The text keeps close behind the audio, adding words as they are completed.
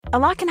A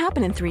lot can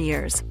happen in 3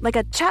 years, like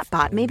a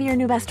chatbot may be your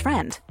new best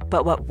friend.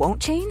 But what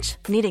won't change?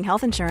 Needing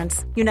health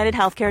insurance. United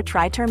Healthcare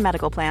Tri-Term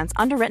Medical Plans,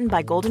 underwritten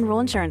by Golden Rule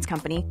Insurance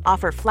Company,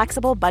 offer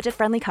flexible,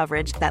 budget-friendly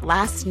coverage that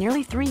lasts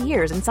nearly 3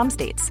 years in some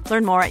states.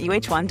 Learn more at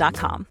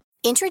uh1.com.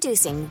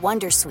 Introducing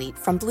Wondersuite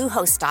from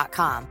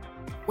Bluehost.com.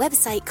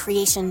 Website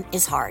creation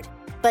is hard,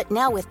 but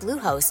now with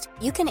Bluehost,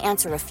 you can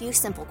answer a few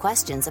simple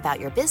questions about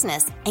your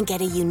business and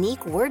get a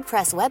unique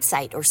WordPress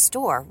website or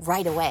store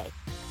right away.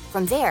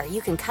 From there,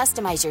 you can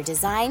customize your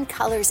design,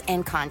 colors,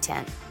 and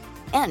content.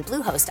 And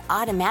Bluehost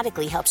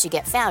automatically helps you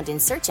get found in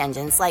search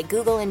engines like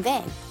Google and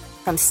Bing.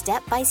 From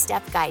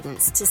step-by-step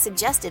guidance to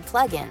suggested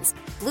plugins,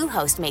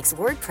 Bluehost makes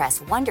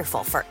WordPress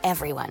wonderful for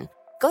everyone.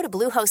 Go to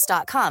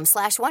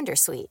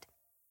bluehost.com/wondersuite.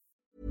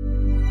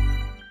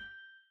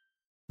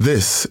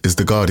 This is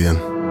The Guardian.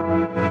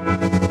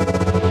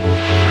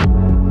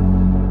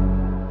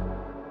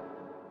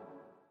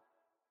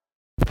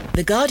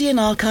 The Guardian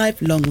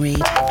Archive long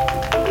read.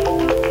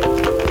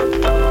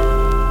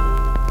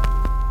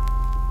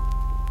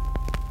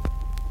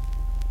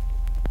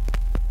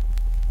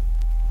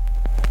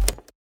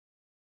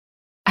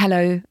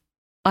 Hello,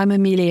 I'm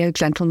Amelia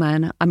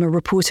Gentleman. I'm a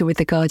reporter with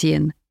The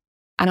Guardian,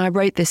 and I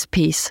wrote this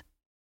piece,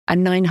 A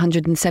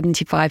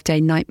 975-Day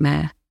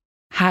Nightmare,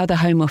 How the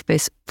Home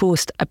Office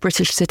Forced a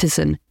British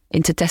Citizen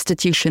into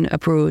Destitution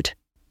Abroad,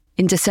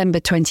 in December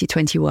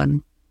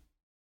 2021.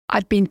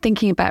 I'd been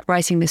thinking about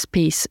writing this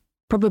piece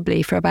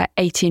probably for about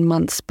 18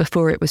 months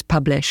before it was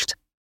published.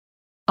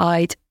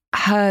 I'd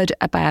heard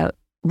about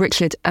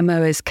Richard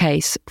Amoa's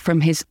case from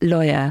his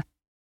lawyer,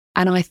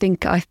 and I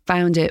think I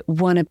found it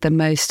one of the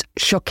most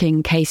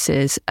shocking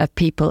cases of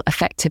people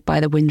affected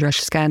by the Windrush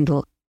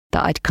scandal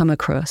that I'd come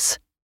across.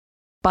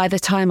 By the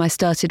time I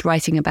started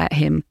writing about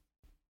him,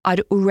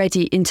 I'd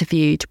already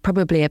interviewed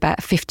probably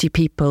about 50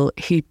 people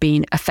who'd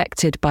been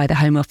affected by the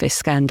Home Office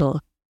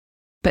scandal.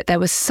 But there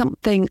was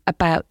something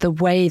about the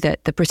way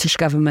that the British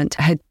government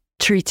had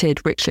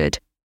treated Richard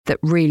that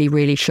really,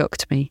 really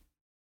shocked me.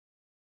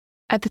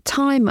 At the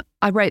time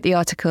I wrote the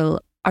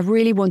article, I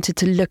really wanted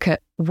to look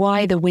at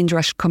why the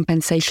Windrush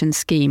compensation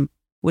scheme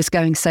was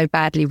going so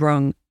badly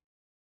wrong.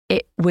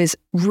 It was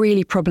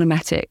really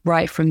problematic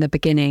right from the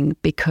beginning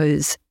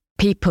because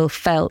people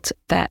felt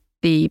that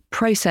the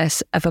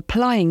process of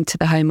applying to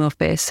the Home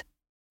Office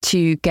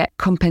to get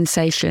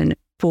compensation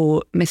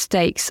for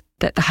mistakes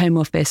that the Home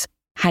Office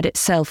had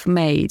itself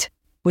made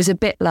was a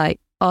bit like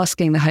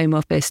asking the Home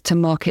Office to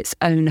mark its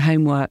own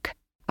homework.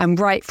 And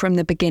right from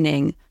the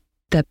beginning,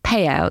 the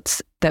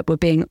payouts that were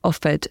being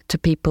offered to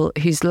people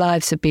whose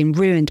lives had been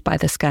ruined by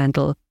the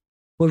scandal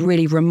were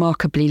really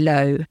remarkably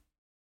low.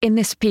 In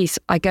this piece,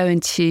 I go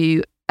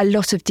into a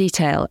lot of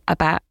detail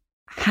about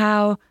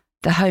how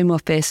the Home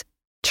Office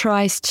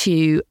tries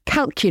to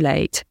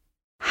calculate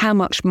how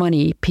much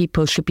money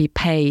people should be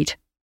paid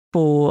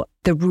for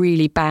the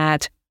really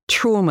bad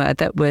trauma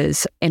that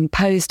was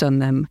imposed on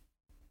them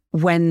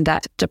when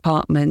that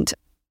department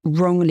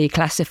wrongly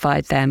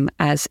classified them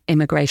as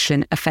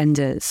immigration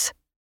offenders.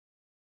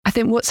 I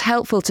think what's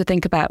helpful to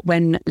think about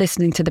when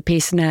listening to the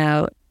piece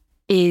now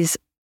is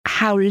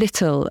how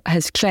little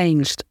has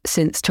changed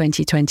since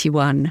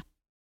 2021.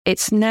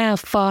 It's now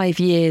 5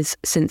 years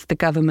since the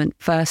government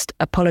first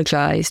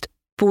apologised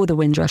for the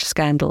Windrush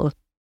scandal,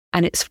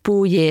 and it's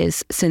 4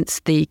 years since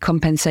the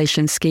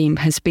compensation scheme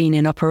has been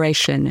in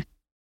operation.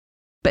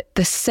 But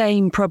the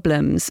same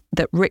problems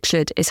that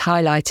Richard is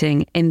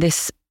highlighting in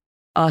this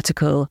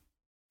article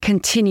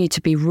continue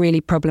to be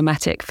really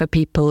problematic for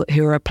people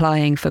who are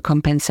applying for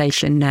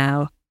compensation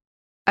now.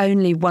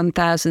 Only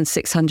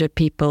 1,600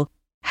 people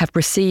have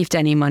received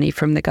any money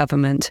from the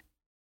government,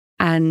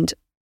 and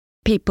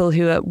people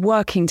who are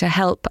working to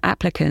help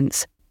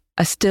applicants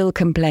are still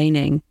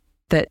complaining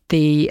that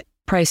the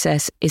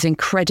process is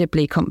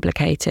incredibly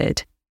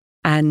complicated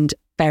and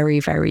very,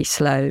 very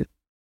slow.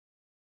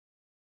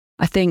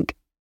 I think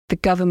the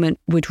government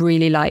would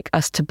really like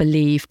us to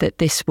believe that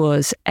this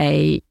was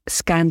a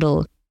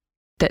scandal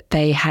that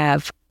they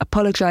have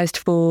apologised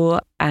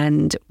for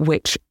and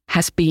which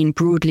has been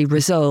broadly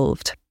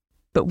resolved.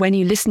 But when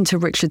you listen to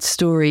Richard's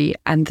story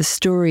and the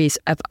stories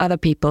of other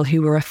people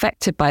who were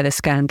affected by the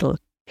scandal,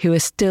 who are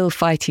still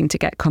fighting to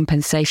get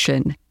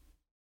compensation,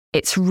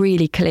 it's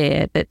really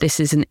clear that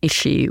this is an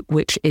issue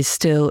which is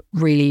still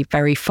really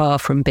very far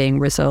from being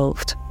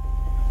resolved.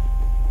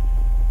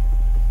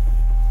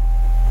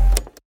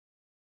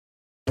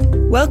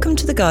 Welcome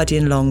to The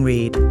Guardian Long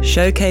Read,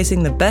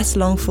 showcasing the best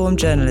long-form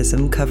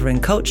journalism covering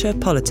culture,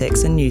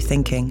 politics and new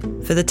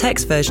thinking. For the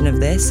text version of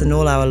this and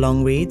all our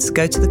long reads,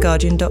 go to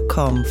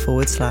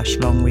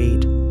theguardian.com/long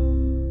read.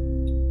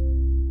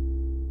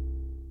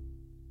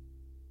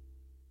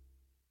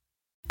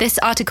 This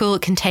article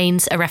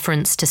contains a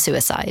reference to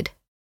suicide.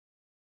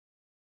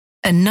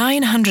 A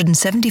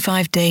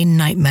 975-day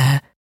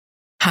nightmare.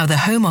 How the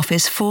Home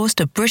Office forced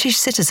a British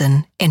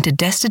citizen into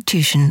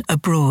destitution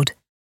abroad.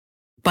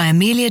 By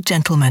Amelia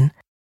Gentleman.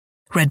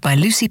 Read by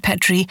Lucy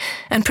Petrie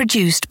and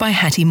produced by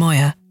Hattie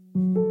Moyer.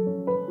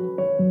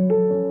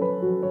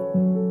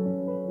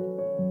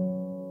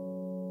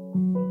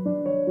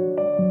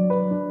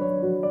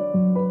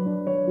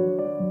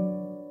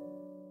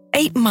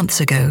 8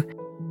 months ago,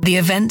 the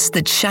events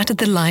that shattered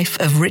the life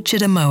of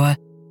Richard Amoah,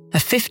 a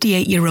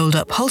 58-year-old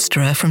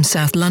upholsterer from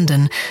South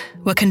London,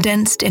 were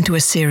condensed into a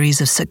series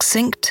of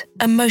succinct,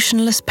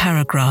 emotionless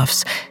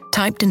paragraphs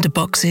typed into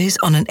boxes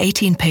on an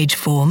 18-page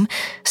form,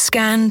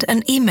 scanned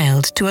and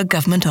emailed to a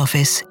government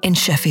office in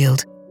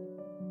Sheffield.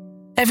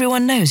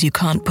 Everyone knows you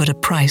can't put a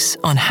price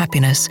on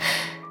happiness,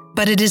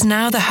 but it is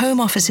now the Home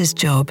Office's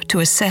job to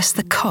assess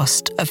the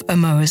cost of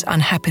Amoah's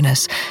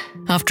unhappiness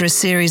after a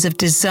series of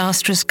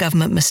disastrous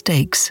government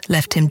mistakes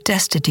left him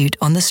destitute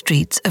on the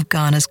streets of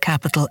Ghana's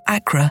capital,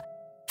 Accra,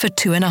 for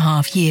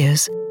 2.5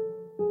 years.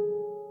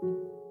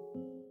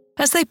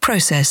 As they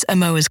process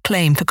Amoah's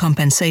claim for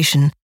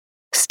compensation,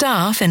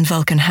 staff in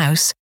Vulcan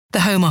House,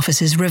 the Home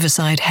Office's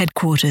riverside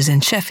headquarters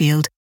in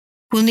Sheffield,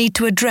 will need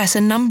to address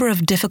a number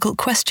of difficult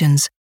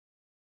questions.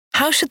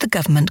 How should the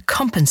government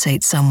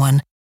compensate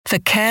someone for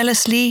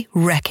carelessly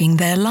wrecking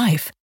their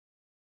life?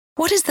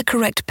 What is the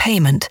correct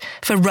payment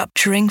for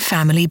rupturing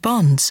family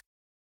bonds?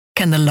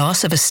 Can the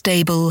loss of a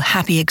stable,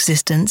 happy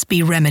existence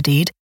be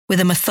remedied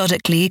with a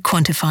methodically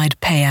quantified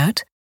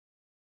payout?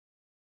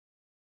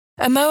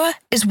 Amoah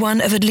is one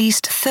of at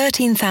least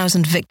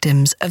 13,000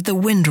 victims of the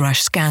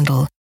Windrush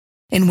scandal,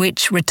 in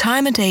which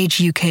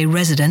retirement-age UK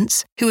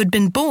residents who had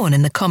been born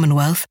in the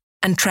Commonwealth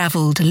and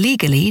travelled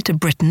legally to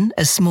Britain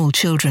as small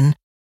children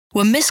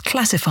were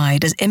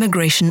misclassified as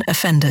immigration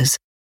offenders.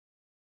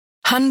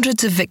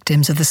 Hundreds of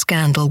victims of the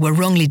scandal were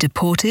wrongly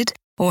deported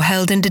or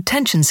held in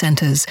detention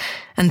centres,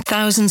 and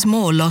thousands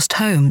more lost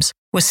homes,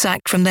 were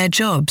sacked from their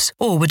jobs,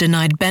 or were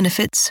denied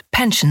benefits,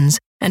 pensions,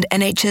 and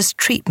NHS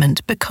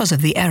treatment because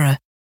of the error.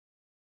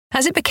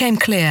 As it became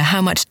clear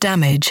how much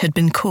damage had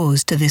been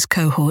caused to this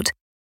cohort,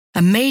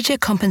 a major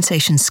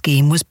compensation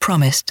scheme was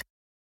promised.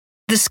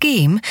 The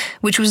scheme,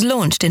 which was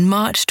launched in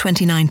March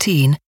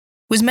 2019,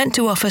 was meant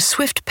to offer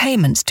swift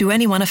payments to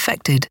anyone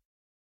affected.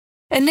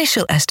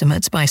 Initial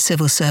estimates by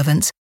civil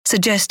servants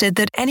suggested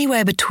that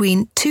anywhere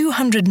between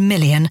 £200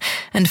 million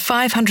and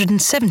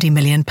 £570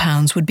 million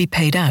would be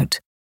paid out.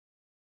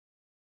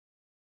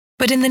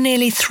 But in the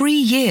nearly 3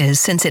 years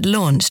since it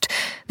launched,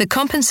 the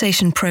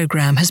compensation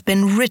programme has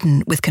been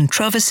ridden with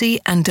controversy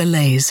and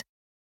delays.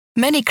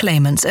 Many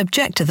claimants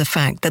object to the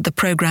fact that the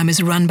programme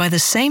is run by the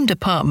same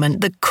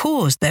department that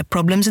caused their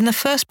problems in the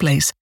first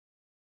place.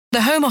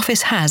 The Home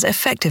Office has,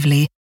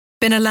 effectively,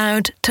 been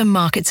allowed to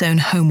mark its own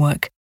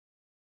homework.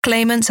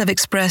 Claimants have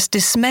expressed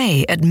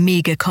dismay at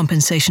meagre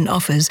compensation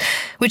offers,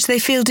 which they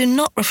feel do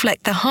not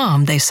reflect the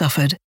harm they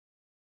suffered.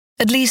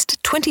 At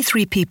least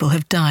 23 people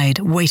have died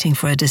waiting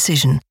for a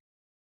decision.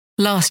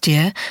 Last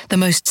year, the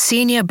most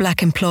senior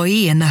black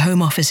employee in the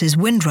Home Office's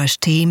Windrush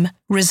team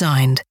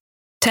resigned,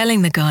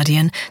 telling The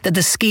Guardian that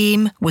the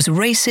scheme was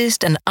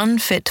racist and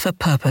unfit for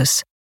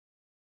purpose.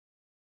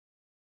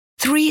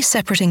 3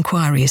 separate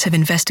inquiries have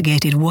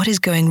investigated what is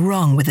going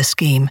wrong with the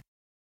scheme.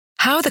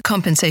 How the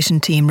compensation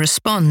team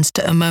responds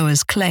to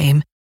Amoah's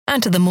claim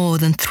and to the more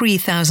than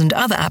 3,000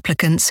 other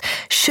applicants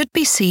should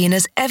be seen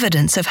as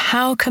evidence of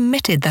how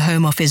committed the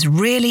Home Office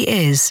really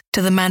is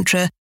to the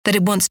mantra that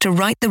it wants to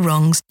right the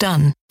wrongs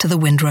done to the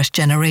Windrush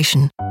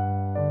generation.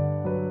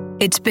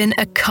 It's been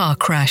a car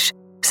crash,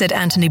 said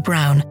Anthony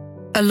Brown,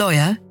 a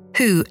lawyer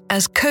who,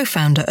 as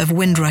co-founder of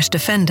Windrush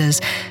Defenders,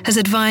 has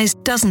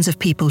advised dozens of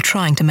people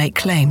trying to make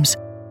claims.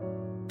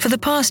 For the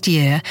past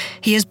year,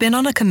 he has been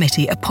on a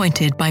committee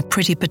appointed by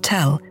Priti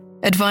Patel,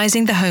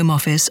 advising the Home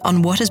Office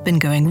on what has been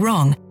going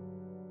wrong,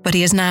 but he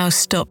has now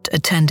stopped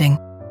attending.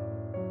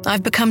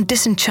 I've become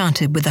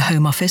disenchanted with the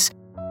Home Office.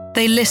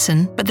 They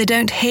listen, but they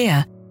don't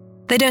hear.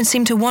 They don't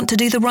seem to want to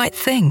do the right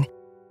thing.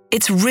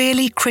 It's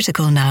really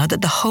critical now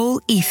that the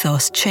whole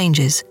ethos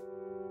changes.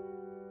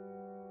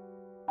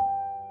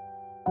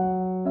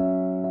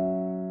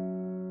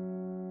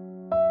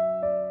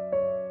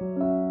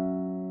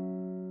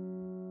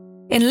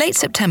 In late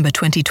September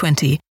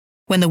 2020,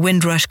 when the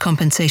Windrush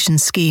compensation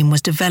scheme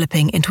was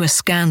developing into a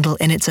scandal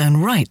in its own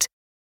right,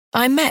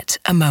 I met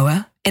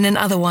Amoah in an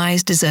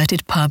otherwise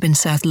deserted pub in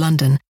South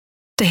London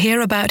to hear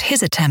about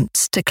his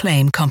attempts to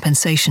claim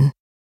compensation.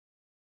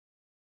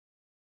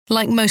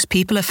 Like most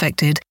people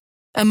affected,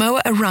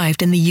 Amoah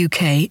arrived in the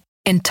UK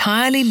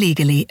entirely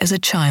legally as a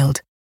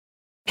child.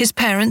 His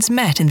parents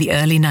met in the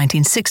early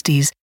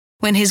 1960s,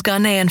 when his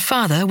Ghanaian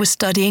father was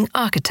studying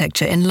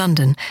architecture in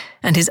London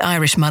and his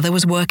Irish mother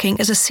was working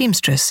as a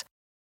seamstress.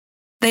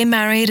 They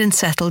married and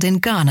settled in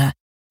Ghana,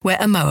 where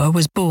Amoah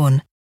was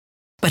born.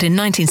 But in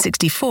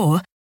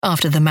 1964,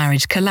 after the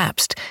marriage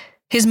collapsed,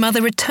 his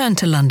mother returned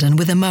to London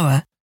with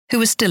Amoah, who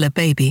was still a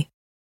baby.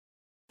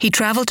 He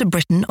travelled to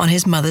Britain on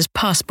his mother's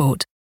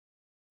passport.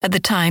 At the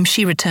time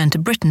she returned to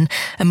Britain,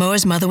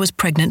 Amoah's mother was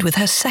pregnant with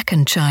her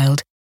second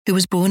child, who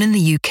was born in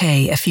the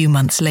UK a few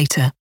months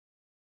later.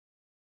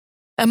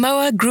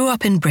 Amoah grew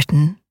up in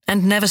Britain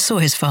and never saw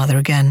his father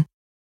again.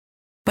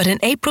 But in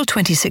April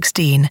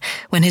 2016,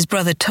 when his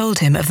brother told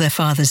him of their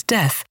father's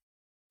death,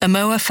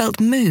 Amoah felt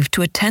moved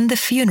to attend the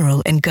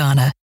funeral in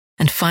Ghana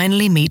and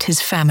finally meet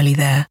his family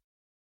there.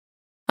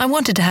 "I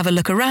wanted to have a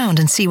look around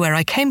and see where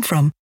I came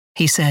from,"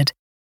 he said.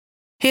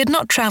 He had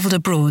not travelled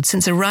abroad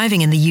since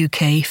arriving in the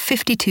UK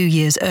 52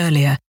 years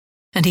earlier,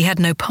 and he had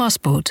no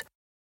passport.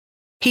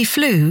 He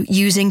flew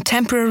using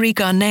temporary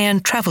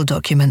Ghanaian travel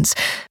documents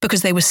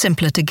because they were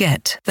simpler to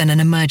get than an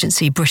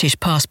emergency British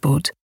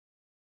passport.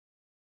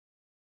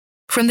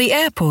 From the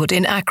airport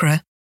in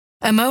Accra,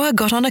 Amoa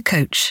got on a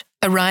coach,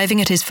 arriving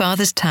at his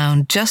father's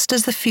town just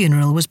as the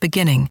funeral was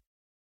beginning.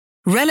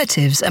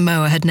 Relatives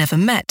Amoa had never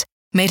met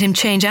made him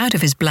change out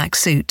of his black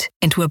suit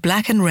into a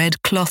black and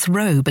red cloth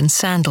robe and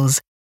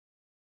sandals.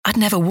 I'd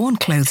never worn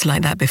clothes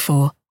like that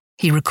before,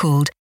 he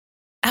recalled.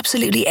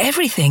 Absolutely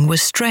everything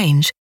was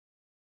strange.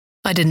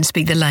 I didn't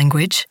speak the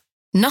language.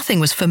 Nothing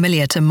was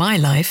familiar to my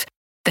life.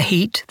 The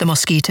heat, the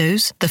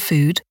mosquitoes, the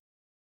food.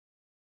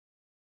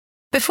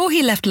 Before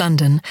he left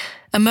London,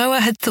 Amoa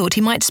had thought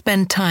he might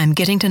spend time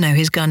getting to know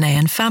his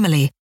Ghanaian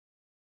family.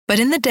 But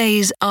in the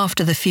days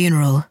after the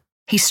funeral,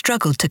 he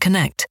struggled to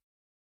connect.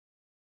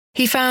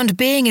 He found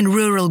being in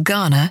rural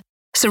Ghana,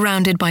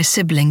 surrounded by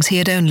siblings he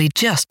had only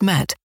just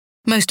met,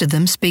 most of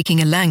them speaking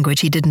a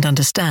language he didn't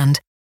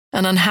understand,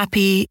 an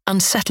unhappy,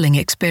 unsettling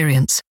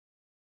experience.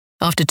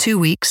 After 2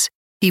 weeks,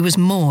 he was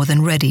more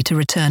than ready to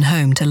return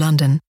home to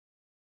London.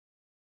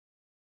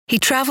 He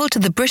travelled to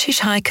the British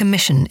High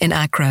Commission in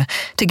Accra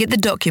to get the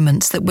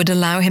documents that would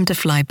allow him to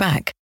fly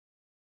back.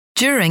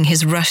 During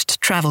his rushed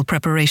travel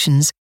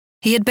preparations,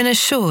 he had been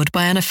assured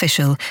by an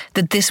official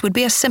that this would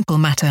be a simple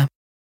matter.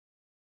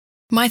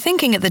 My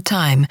thinking at the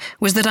time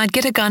was that I'd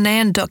get a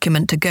Ghanaian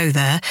document to go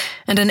there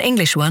and an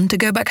English one to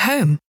go back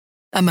home,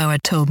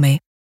 Amoa told me.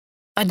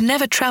 I'd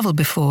never travelled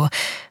before.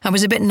 I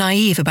was a bit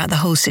naive about the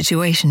whole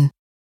situation.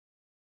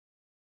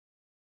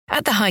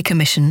 At the High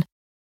Commission,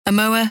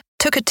 Amoa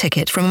took a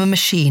ticket from a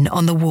machine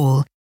on the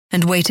wall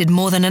and waited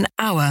more than an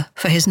hour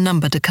for his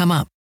number to come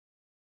up.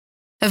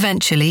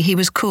 Eventually, he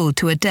was called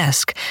to a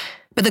desk,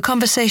 but the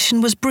conversation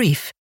was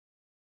brief.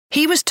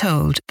 He was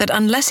told that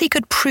unless he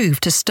could prove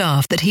to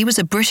staff that he was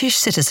a British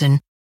citizen,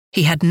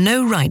 he had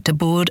no right to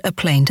board a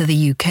plane to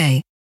the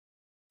UK.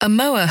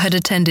 Amoa had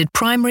attended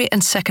primary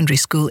and secondary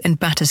school in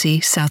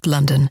Battersea, South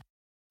London.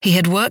 He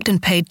had worked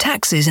and paid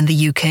taxes in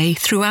the UK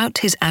throughout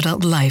his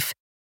adult life.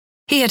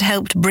 He had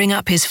helped bring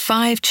up his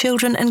 5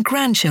 children and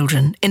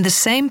grandchildren in the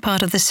same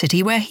part of the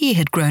city where he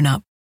had grown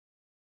up.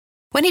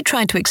 When he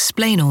tried to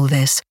explain all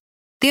this,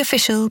 the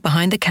official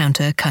behind the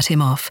counter cut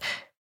him off.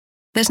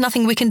 "There's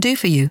nothing we can do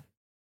for you,"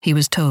 he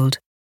was told.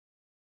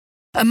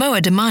 Amoa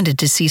demanded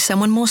to see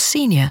someone more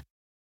senior.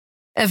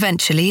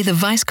 Eventually, the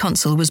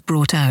vice-consul was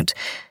brought out.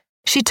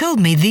 "She told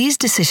me these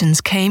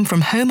decisions came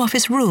from Home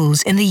Office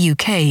rules in the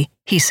UK,"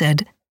 he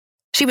said.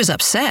 She was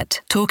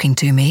upset talking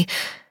to me,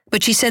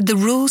 but she said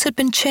the rules had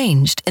been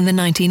changed in the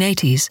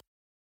 1980s.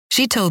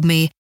 She told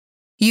me,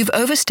 "You've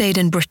overstayed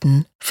in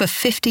Britain for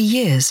 50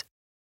 years.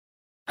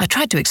 I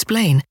tried to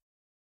explain.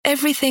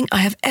 Everything I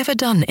have ever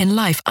done in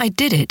life, I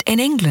did it in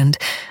England.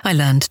 I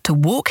learned to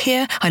walk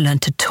here, I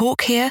learned to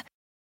talk here.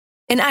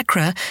 In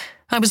Accra,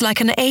 I was like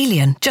an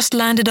alien, just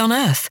landed on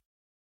Earth."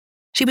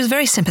 She was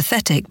very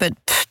sympathetic, but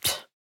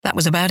that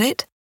was about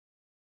it.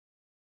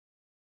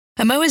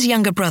 Amoa's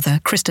younger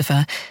brother,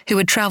 Christopher, who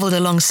had travelled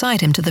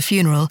alongside him to the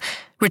funeral,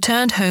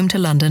 returned home to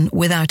London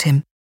without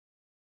him.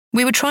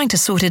 "We were trying to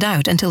sort it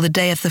out until the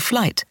day of the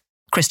flight,"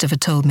 Christopher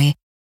told me.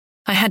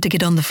 "I had to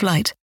get on the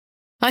flight.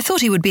 I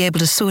thought he would be able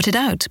to sort it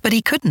out, but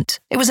he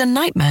couldn't. It was a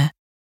nightmare."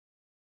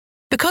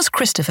 Because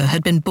Christopher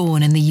had been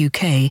born in the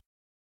UK,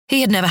 he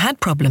had never had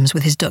problems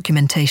with his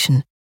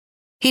documentation.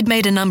 He'd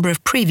made a number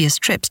of previous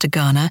trips to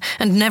Ghana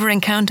and never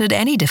encountered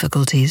any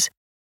difficulties.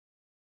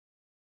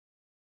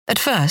 At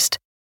first,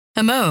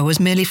 Amoa was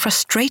merely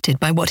frustrated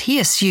by what he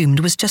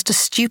assumed was just a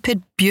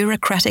stupid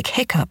bureaucratic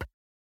hiccup.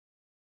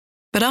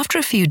 But after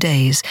a few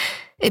days,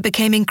 it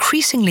became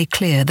increasingly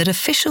clear that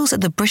officials at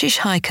the British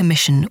High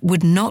Commission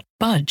would not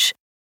budge.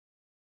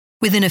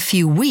 Within a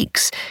few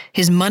weeks,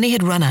 his money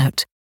had run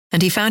out,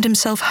 and he found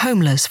himself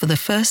homeless for the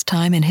first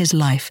time in his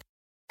life,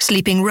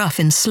 sleeping rough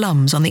in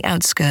slums on the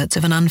outskirts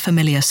of an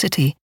unfamiliar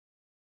city.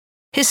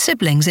 His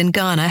siblings in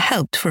Ghana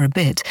helped for a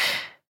bit,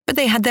 but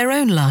they had their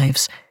own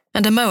lives,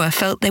 and Amoa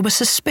felt they were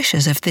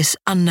suspicious of this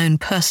unknown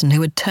person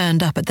who had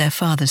turned up at their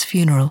father's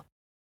funeral.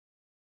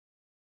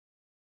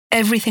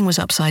 "Everything was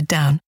upside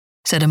down,"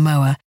 said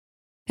Amoa.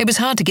 "It was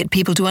hard to get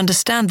people to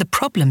understand the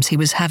problems he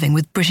was having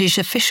with British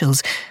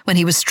officials when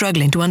he was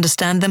struggling to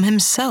understand them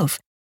himself.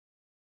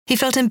 He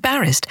felt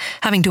embarrassed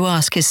having to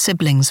ask his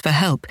siblings for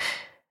help,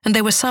 and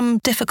there were some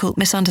difficult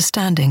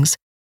misunderstandings.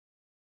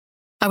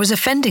 I was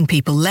offending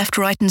people left,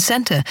 right and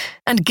centre,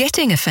 and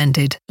getting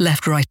offended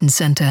left, right and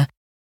centre.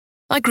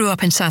 I grew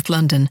up in South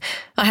London.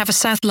 I have a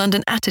South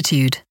London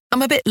attitude.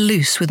 I'm a bit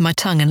loose with my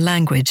tongue and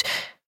language.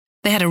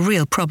 They had a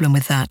real problem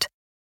with that.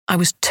 I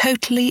was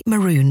totally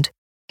marooned,"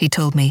 he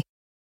told me.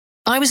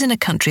 "I was in a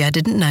country I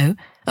didn't know,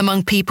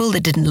 among people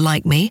that didn't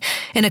like me,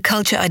 in a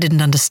culture I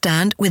didn't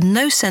understand, with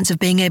no sense of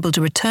being able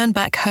to return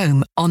back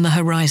home on the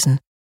horizon."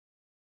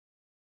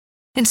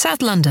 In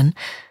South London,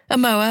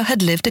 Amoa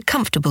had lived a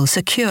comfortable,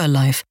 secure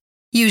life,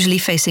 usually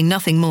facing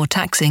nothing more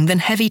taxing than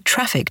heavy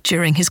traffic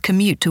during his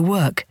commute to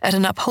work at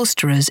an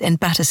upholsterer's in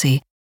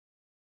Battersea.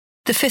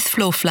 The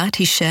fifth-floor flat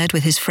he shared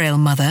with his frail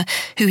mother,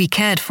 who he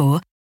cared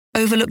for,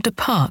 overlooked a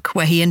park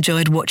where he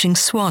enjoyed watching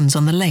swans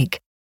on the lake.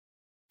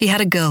 He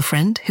had a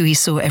girlfriend who he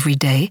saw every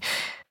day.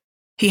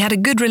 He had a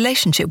good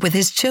relationship with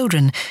his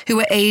children, who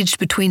were aged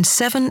between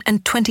 7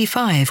 and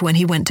 25 when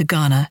he went to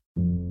Ghana.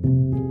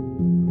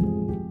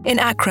 In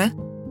Accra,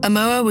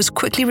 Amoah was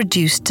quickly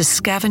reduced to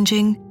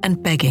scavenging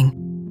and begging.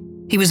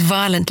 He was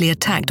violently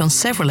attacked on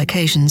several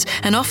occasions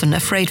and often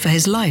afraid for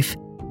his life.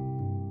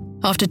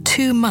 After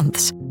 2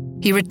 months,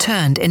 he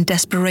returned in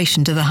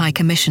desperation to the High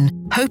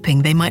Commission,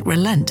 hoping they might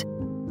relent.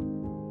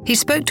 He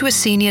spoke to a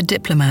senior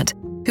diplomat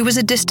who was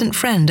a distant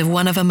friend of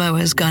one of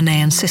Amoah's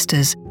Ghanaian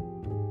sisters.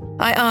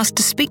 I asked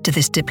to speak to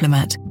this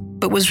diplomat,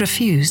 but was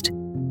refused.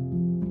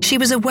 She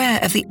was aware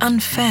of the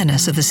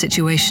unfairness of the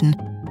situation,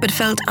 but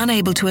felt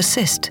unable to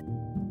assist.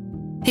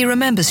 He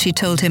remembers she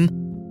told him,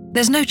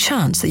 "There's no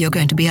chance that you're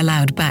going to be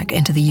allowed back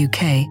into the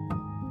UK."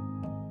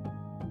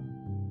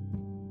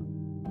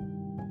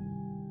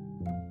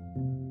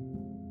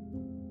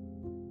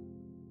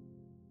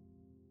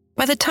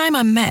 By the time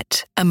I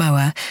met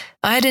Amoah,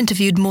 I had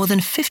interviewed more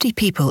than 50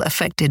 people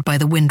affected by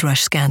the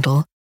Windrush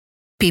scandal.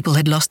 People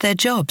had lost their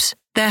jobs,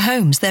 their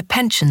homes, their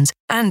pensions,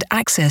 and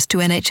access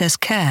to NHS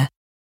care.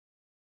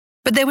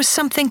 But there was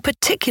something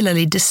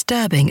particularly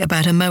disturbing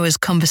about Amoah's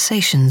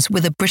conversations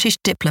with a British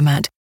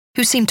diplomat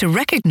who seemed to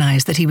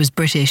recognise that he was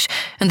British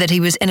and that he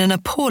was in an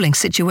appalling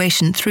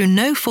situation through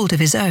no fault of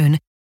his own,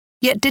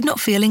 yet did not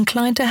feel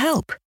inclined to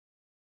help.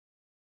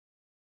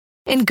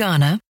 In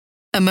Ghana,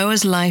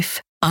 Amoah's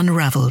life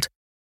unravelled.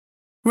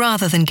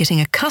 Rather than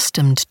getting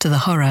accustomed to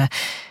the horror,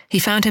 he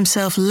found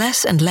himself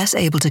less and less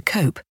able to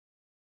cope.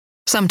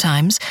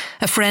 Sometimes,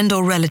 a friend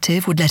or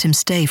relative would let him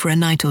stay for a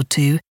night or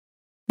two,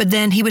 but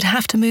then he would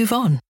have to move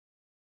on.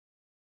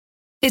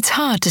 "It's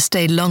hard to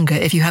stay longer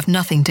if you have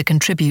nothing to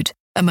contribute,"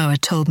 Amoah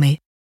told me.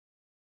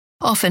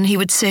 Often he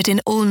would sit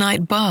in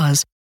all-night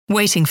bars,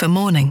 waiting for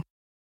morning.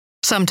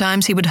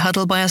 Sometimes he would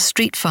huddle by a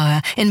street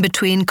fire in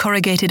between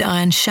corrugated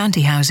iron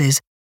shanty houses,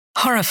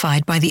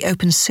 horrified by the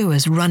open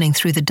sewers running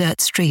through the dirt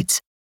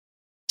streets.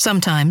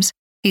 Sometimes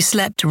he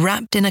slept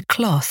wrapped in a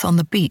cloth on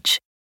the beach.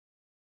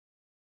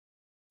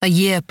 A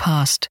year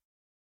passed,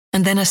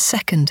 and then a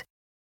second.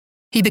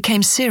 He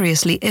became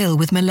seriously ill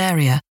with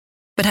malaria,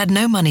 but had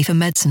no money for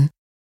medicine.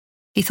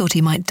 He thought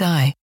he might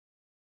die.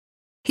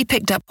 He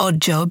picked up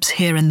odd jobs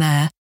here and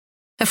there.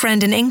 A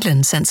friend in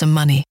England sent some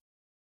money.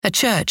 A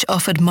church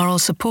offered moral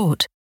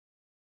support.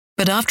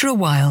 But after a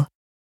while,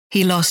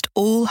 he lost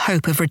all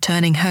hope of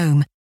returning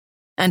home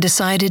and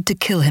decided to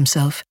kill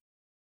himself.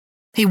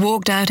 He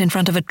walked out in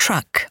front of a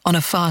truck on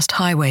a fast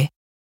highway.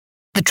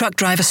 The truck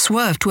driver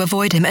swerved to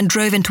avoid him and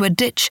drove into a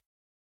ditch.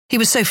 He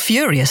was so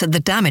furious at the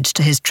damage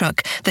to his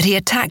truck that he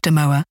attacked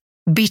Amoah,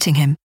 beating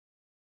him.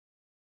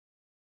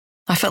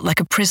 "I felt like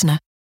a prisoner,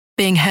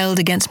 being held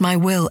against my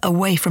will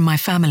away from my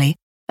family,"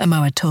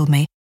 Amoah told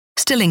me,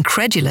 still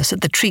incredulous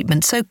at the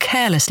treatment so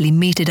carelessly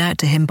meted out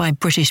to him by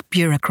British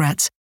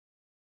bureaucrats.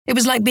 It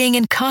was like being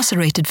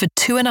incarcerated for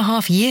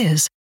 2.5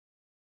 years.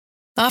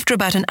 After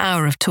about an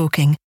hour of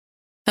talking,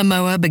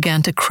 Amoah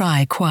began to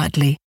cry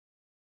quietly.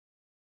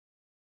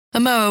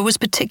 Amoah was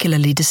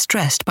particularly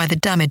distressed by the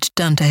damage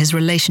done to his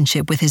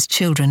relationship with his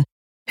children,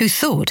 who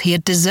thought he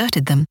had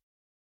deserted them.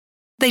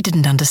 They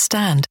didn't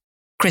understand,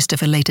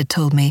 Christopher later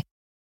told me.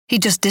 He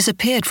just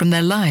disappeared from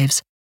their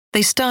lives.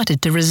 They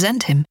started to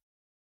resent him.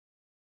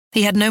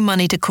 He had no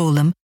money to call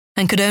them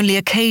and could only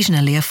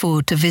occasionally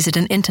afford to visit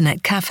an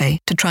internet cafe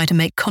to try to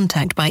make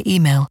contact by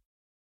email.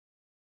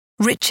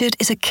 Richard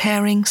is a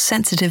caring,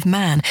 sensitive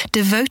man,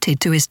 devoted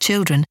to his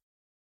children.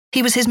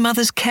 He was his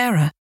mother's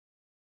carer.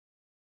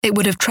 It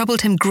would have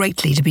troubled him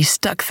greatly to be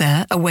stuck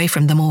there, away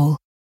from them all.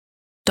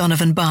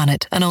 Donovan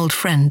Barnett, an old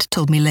friend,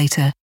 told me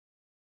later.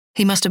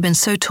 He must have been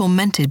so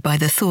tormented by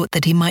the thought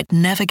that he might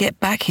never get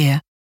back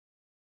here.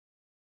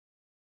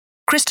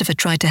 Christopher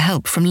tried to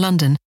help from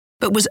London,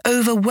 but was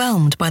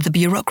overwhelmed by the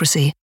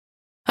bureaucracy.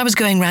 "I was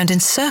going round in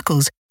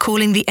circles,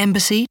 calling the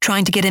embassy,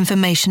 trying to get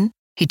information,"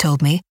 he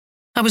told me.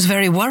 "I was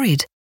very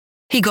worried.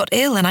 He got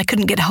ill and I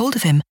couldn't get hold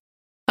of him.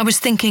 I was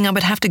thinking I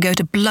would have to go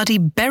to bloody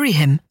bury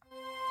him."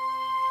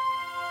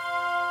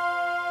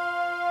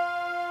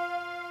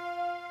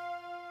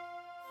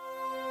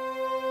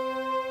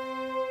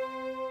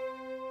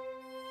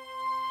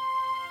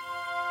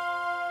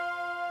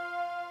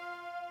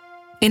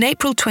 In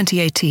April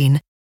 2018,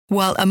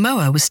 while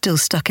Amoah was still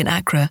stuck in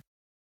Accra,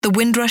 the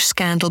Windrush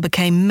scandal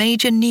became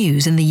major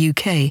news in the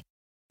UK,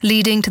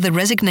 leading to the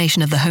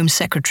resignation of the Home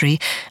Secretary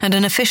and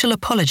an official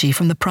apology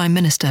from the Prime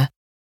Minister.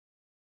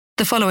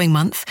 The following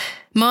month,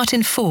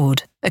 Martin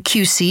Ford, a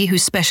QC who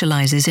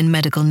specialises in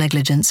medical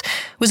negligence,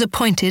 was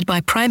appointed by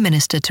Prime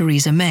Minister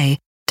Theresa May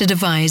to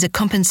devise a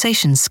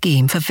compensation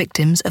scheme for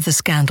victims of the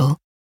scandal.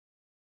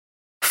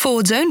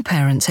 Ford's own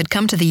parents had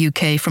come to the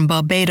UK from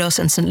Barbados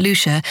and St.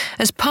 Lucia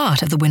as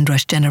part of the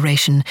Windrush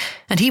generation,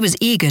 and he was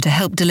eager to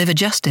help deliver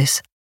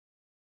justice.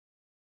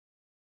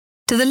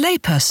 To the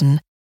layperson,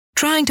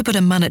 trying to put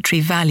a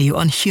monetary value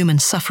on human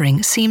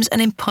suffering seems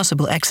an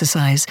impossible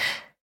exercise.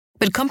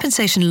 but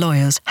compensation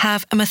lawyers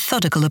have a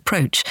methodical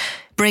approach,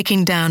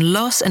 breaking down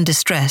loss and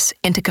distress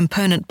into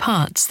component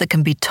parts that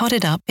can be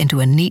totted up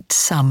into a neat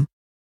sum.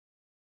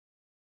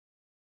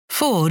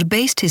 Ford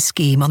based his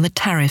scheme on the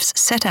tariffs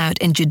set out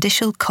in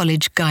Judicial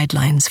College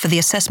Guidelines for the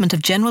Assessment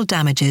of General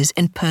Damages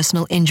in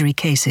Personal Injury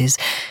Cases,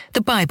 the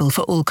Bible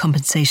for all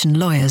compensation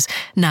lawyers,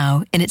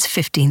 now in its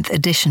 15th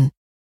edition.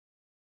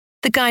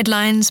 The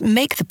guidelines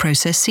make the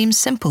process seem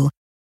simple,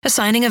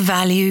 assigning a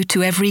value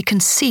to every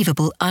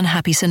conceivable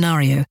unhappy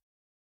scenario.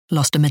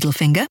 Lost a middle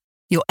finger?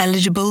 You're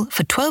eligible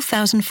for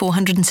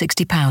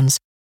 £12,460.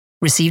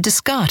 Received a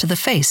scar to the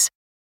face?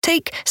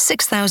 Take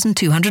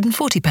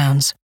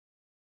 £6,240.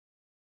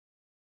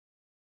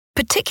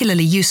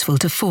 Particularly useful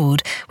to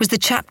Ford was the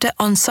chapter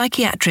on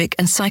psychiatric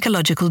and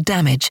psychological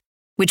damage,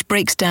 which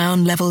breaks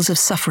down levels of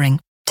suffering,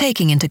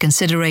 taking into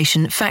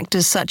consideration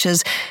factors such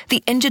as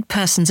the injured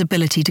person's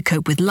ability to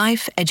cope with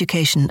life,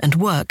 education, and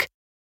work,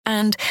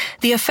 and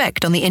the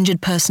effect on the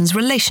injured person's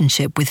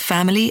relationship with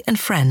family and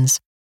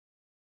friends.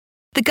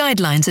 The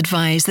guidelines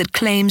advise that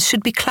claims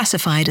should be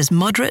classified as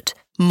moderate,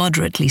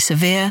 moderately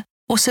severe,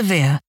 or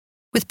severe,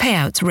 with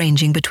payouts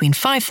ranging between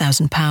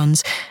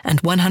 £5,000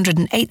 and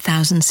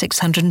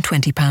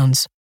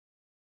 £108,620.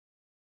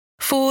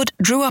 Ford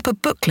drew up a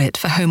booklet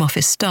for Home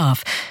Office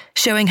staff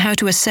showing how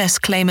to assess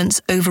claimants'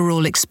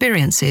 overall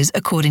experiences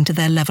according to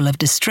their level of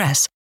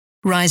distress,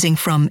 rising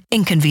from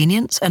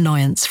inconvenience,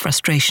 annoyance,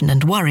 frustration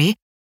and worry,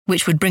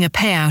 which would bring a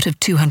payout of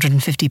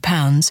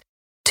 £250,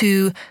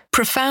 to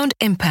profound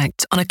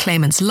impacts on a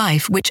claimant's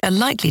life which are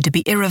likely to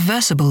be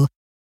irreversible,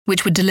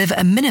 which would deliver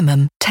a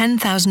minimum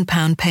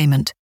 £10,000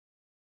 payment.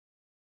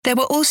 There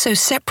were also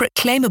separate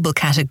claimable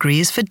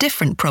categories for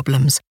different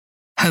problems: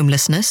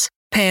 homelessness,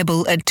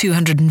 payable at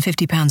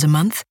 £250 a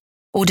month,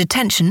 or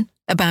detention,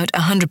 about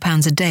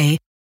 £100 a day,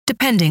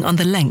 depending on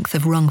the length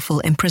of wrongful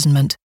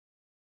imprisonment.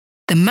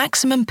 The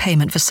maximum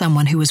payment for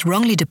someone who was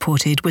wrongly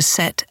deported was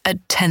set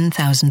at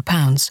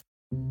 £10,000.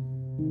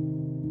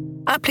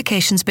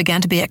 Applications began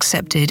to be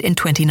accepted in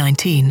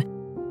 2019.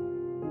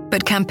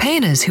 But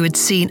campaigners who had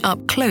seen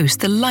up close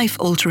the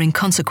life-altering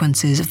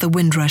consequences of the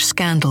Windrush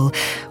scandal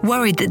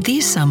worried that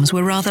these sums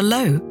were rather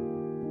low.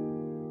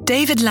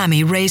 David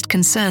Lammy raised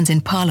concerns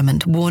in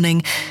Parliament,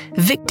 warning,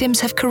 victims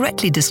have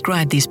correctly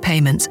described these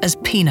payments as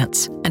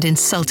peanuts and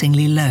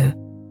insultingly low.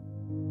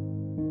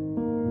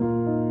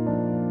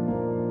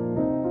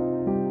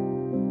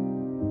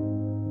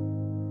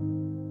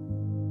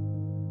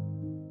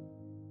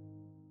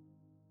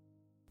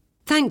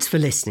 Thanks for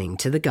listening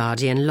to The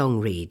Guardian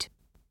Long Read.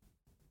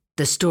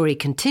 The story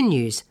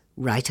continues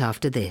right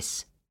after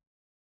this.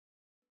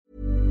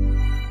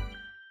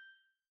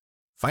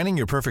 Finding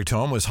your perfect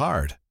home was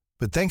hard,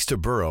 but thanks to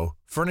Burrow,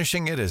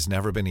 furnishing it has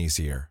never been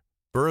easier.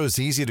 Burrow's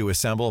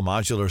easy-to-assemble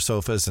modular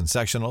sofas and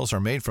sectionals are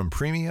made from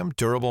premium,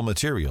 durable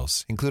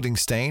materials, including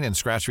stain and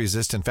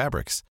scratch-resistant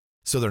fabrics.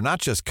 So they're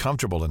not just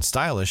comfortable and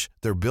stylish,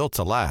 they're built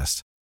to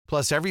last.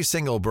 Plus, every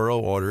single Burrow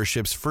order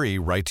ships free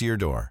right to your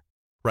door.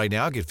 Right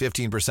now, get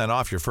 15%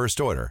 off your first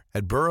order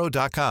at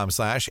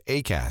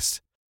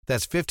burrow.com/ACAST.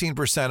 That's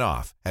 15%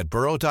 off at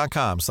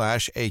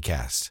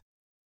burrow.com/ACAST.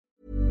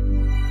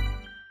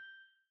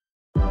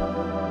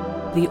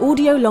 The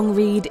audio long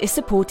read is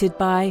supported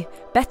by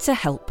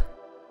BetterHelp.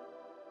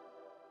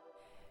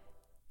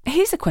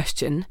 Here's a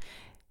question.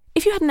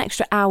 If you had an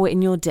extra hour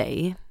in your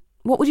day,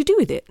 what would you do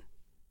with it?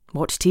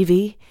 Watch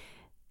TV?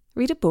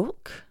 Read a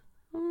book?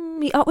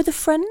 Meet up with a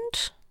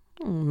friend?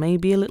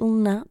 Maybe a little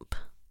nap?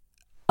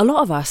 A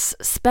lot of us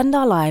spend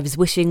our lives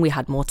wishing we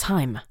had more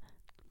time.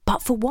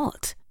 But for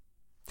what?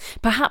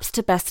 Perhaps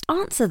to best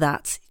answer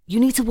that, you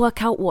need to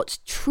work out what's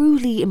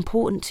truly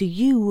important to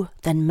you,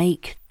 then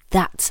make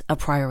that a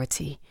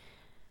priority.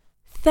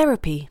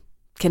 Therapy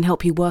can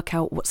help you work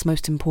out what's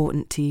most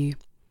important to you.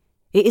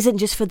 It isn't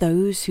just for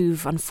those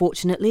who've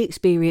unfortunately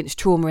experienced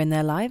trauma in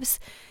their lives.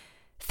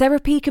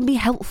 Therapy can be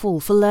helpful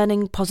for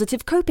learning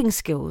positive coping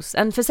skills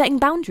and for setting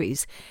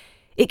boundaries.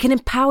 It can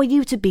empower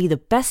you to be the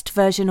best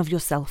version of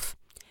yourself.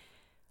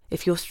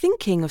 If you're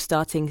thinking of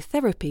starting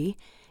therapy,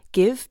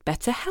 give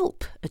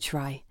BetterHelp a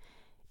try.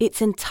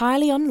 It's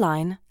entirely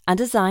online and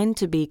designed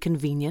to be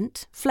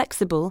convenient,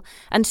 flexible,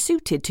 and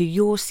suited to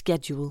your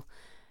schedule.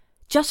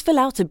 Just fill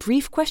out a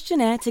brief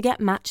questionnaire to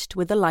get matched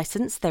with a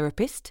licensed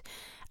therapist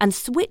and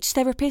switch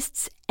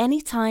therapists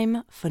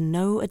anytime for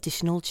no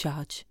additional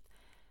charge.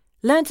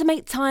 Learn to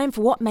make time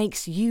for what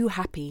makes you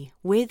happy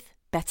with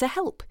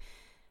BetterHelp.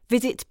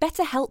 Visit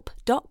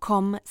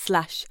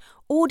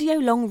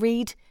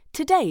betterhelp.com/audiolongread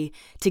today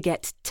to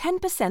get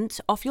 10%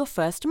 off your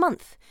first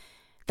month.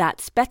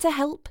 That's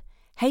BetterHelp,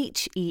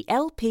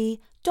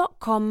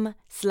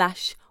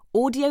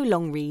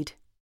 HELP.com/audiolongread.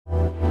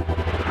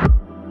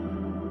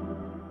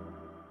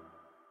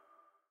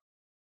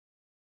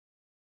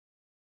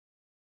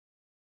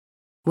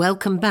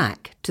 Welcome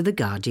back to The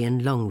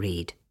Guardian Long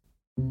Read.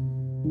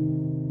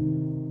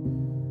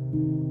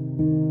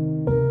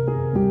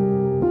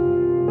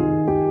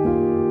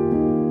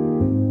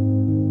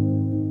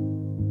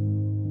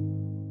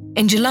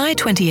 In July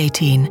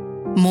 2018,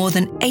 more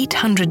than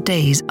 800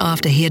 days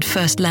after he had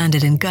first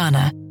landed in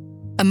Ghana,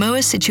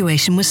 Amoa's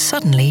situation was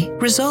suddenly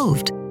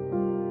resolved.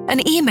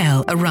 An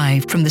email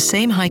arrived from the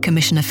same High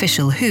Commission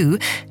official who,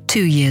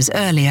 2 years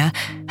earlier,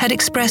 had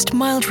expressed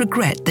mild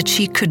regret that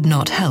she could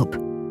not help.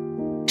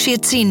 She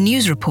had seen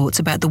news reports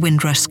about the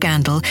Windrush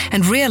scandal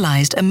and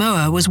realised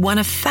Amoa was one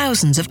of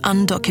thousands of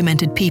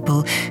undocumented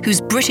people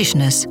whose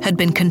Britishness had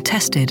been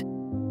contested.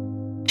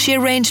 She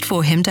arranged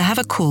for him to have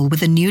a call with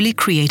the newly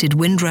created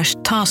Windrush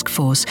task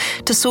force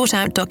to sort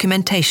out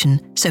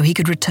documentation so he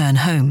could return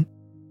home.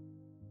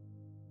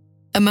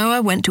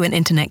 Amoa went to an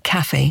internet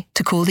cafe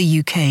to call the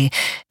UK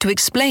to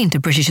explain to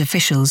British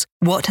officials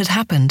what had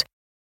happened.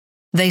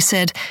 They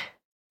said,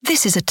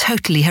 "This is a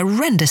totally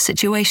horrendous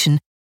situation.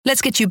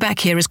 Let's get you back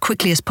here as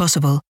quickly as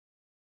possible."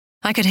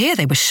 I could hear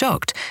they were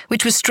shocked,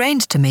 which was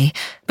strange to me,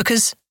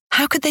 because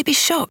how could they be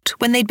shocked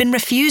when they'd been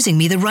refusing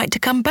me the right to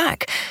come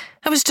back?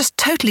 I was just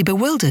totally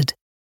bewildered.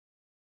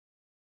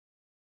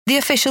 The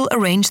official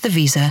arranged the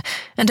visa,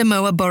 and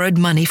Amoa borrowed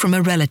money from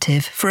a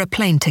relative for a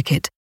plane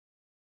ticket.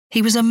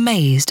 He was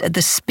amazed at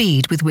the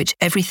speed with which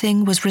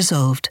everything was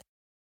resolved.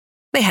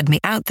 They had me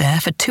out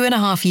there for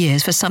 2.5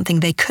 years for something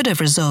they could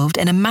have resolved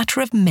in a matter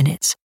of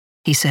minutes,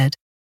 he said.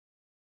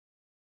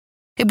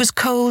 It was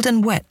cold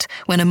and wet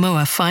when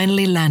Amoa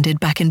finally landed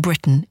back in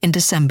Britain in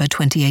December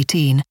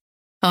 2018,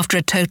 after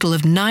a total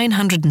of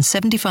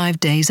 975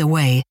 days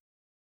away.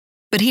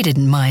 But he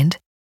didn't mind.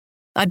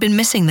 "I'd been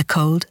missing the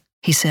cold,"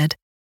 he said.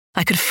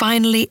 "I could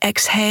finally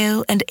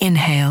exhale and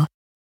inhale.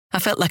 I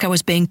felt like I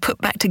was being put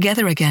back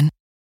together again."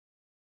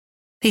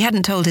 He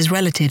hadn't told his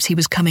relatives he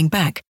was coming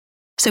back,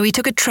 so he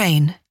took a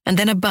train and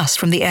then a bus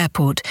from the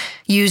airport,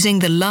 using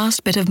the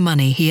last bit of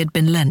money he had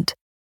been lent.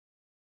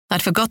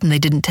 I'd forgotten they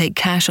didn't take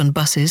cash on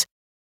buses.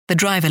 The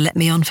driver let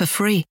me on for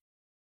free.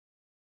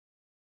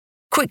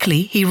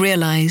 Quickly, he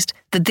realised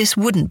that this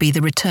wouldn't be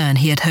the return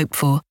he had hoped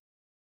for.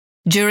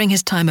 During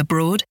his time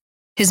abroad,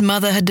 his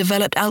mother had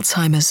developed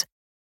Alzheimer's.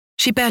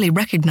 She barely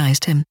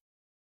recognised him.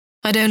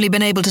 I'd only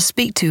been able to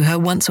speak to her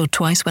once or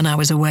twice when I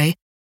was away.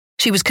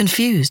 She was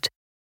confused,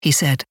 he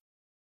said.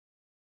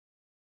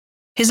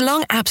 His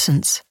long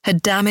absence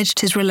had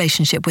damaged his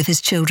relationship with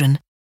his children.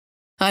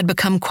 I'd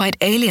become quite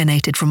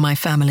alienated from my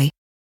family.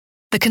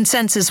 The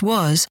consensus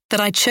was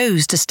that I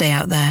chose to stay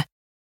out there.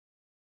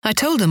 I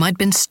told them I'd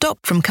been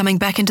stopped from coming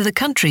back into the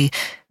country,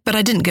 but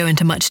I didn't go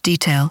into much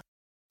detail.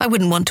 I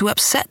wouldn't want to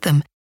upset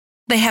them.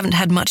 They haven't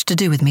had much to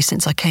do with me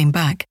since I came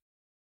back.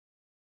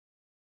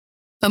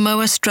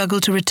 Amoa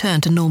struggled to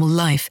return to normal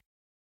life.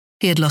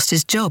 He had lost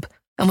his job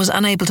and was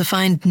unable to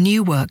find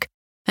new work,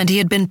 and he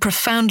had been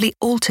profoundly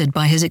altered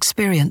by his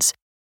experience.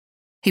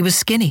 He was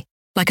skinny,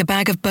 like a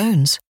bag of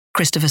bones,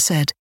 Christopher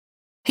said.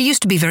 He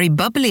used to be very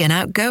bubbly and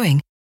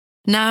outgoing.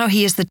 Now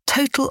he is the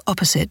total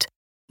opposite,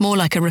 more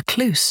like a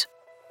recluse.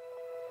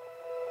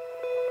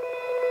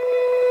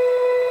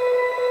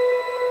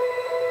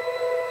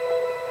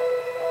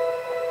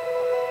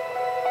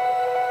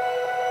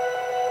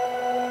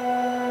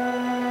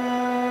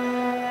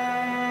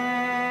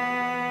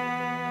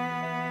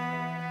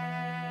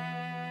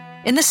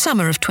 In the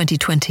summer of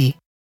 2020,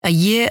 a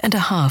year and a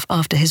half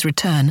after his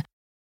return,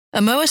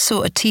 Amoa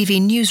saw a TV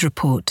news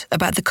report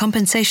about the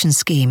compensation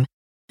scheme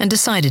and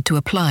decided to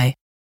apply.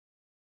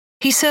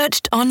 He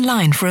searched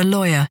online for a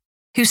lawyer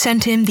who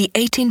sent him the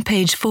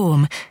 18-page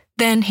form.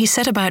 Then he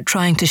set about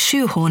trying to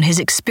shoehorn his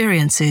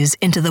experiences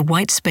into the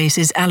white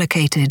spaces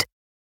allocated,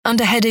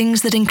 under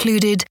headings that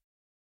included,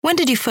 "When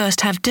did you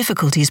first have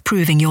difficulties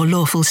proving your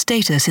lawful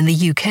status in the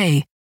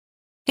UK?"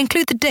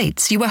 Include the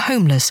dates you were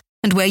homeless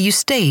and where you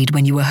stayed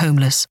when you were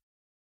homeless.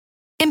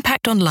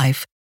 Impact on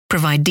life.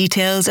 Provide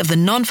details of the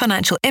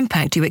non-financial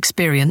impact you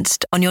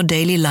experienced on your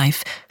daily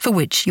life for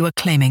which you are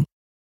claiming.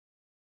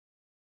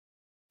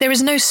 There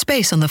is no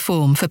space on the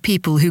form for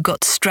people who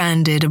got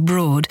stranded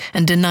abroad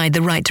and denied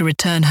the right to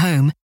return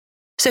home,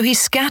 so he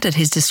scattered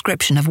his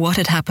description of what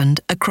had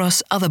happened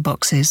across other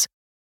boxes.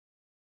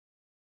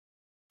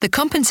 The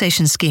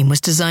compensation scheme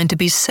was designed to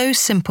be so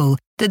simple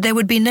that there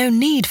would be no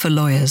need for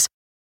lawyers,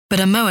 but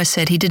Amoa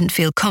said he didn't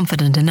feel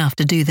confident enough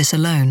to do this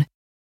alone.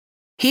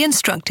 He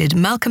instructed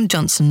Malcolm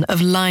Johnson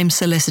of Lime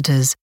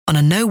Solicitors on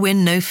a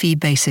no-win, no-fee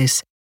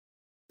basis.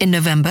 In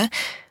November,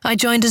 I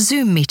joined a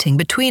Zoom meeting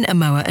between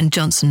Amoa and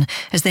Johnson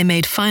as they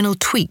made final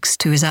tweaks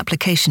to his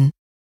application.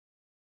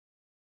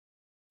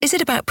 "Is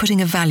it about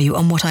putting a value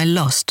on what I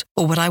lost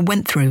or what I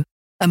went through?"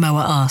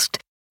 Amoa asked,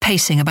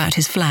 pacing about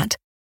his flat.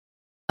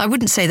 "I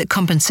wouldn't say that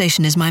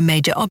compensation is my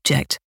major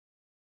object."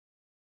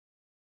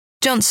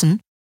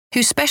 Johnson,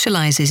 who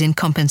specialises in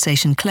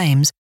compensation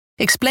claims,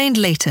 explained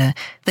later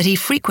that he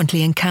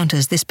frequently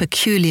encounters this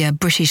peculiar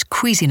British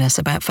queasiness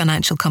about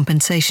financial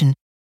compensation.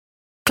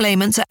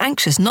 Claimants are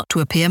anxious not to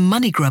appear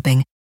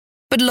money-grubbing,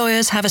 but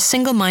lawyers have a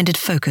single-minded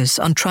focus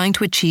on trying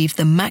to achieve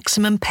the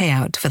maximum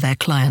payout for their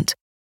client.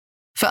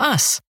 "For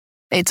us,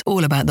 it's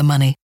all about the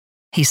money,"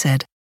 he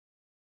said.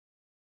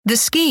 The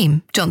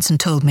scheme, Johnson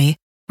told me,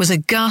 was a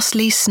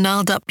ghastly,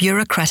 snarled-up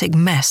bureaucratic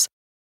mess.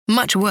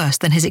 much worse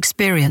than his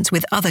experience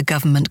with other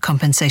government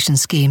compensation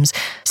schemes,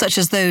 such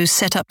as those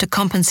set up to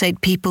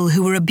compensate people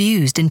who were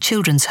abused in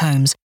children's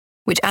homes,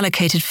 which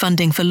allocated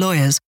funding for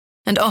lawyers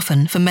and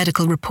often for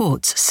medical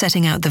reports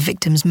setting out the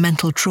victim's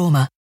mental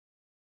trauma.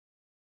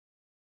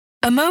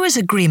 Amoa's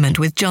agreement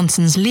with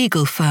Johnson's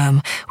legal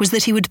firm was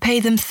that he would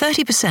pay them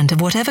 30% of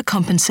whatever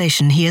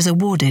compensation he is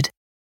awarded.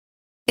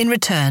 In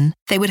return,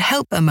 they would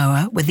help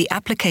Amoa with the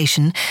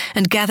application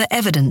and gather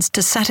evidence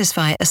to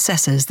satisfy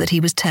assessors that he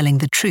was telling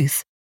the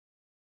truth.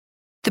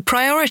 The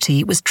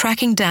priority was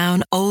tracking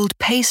down old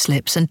pay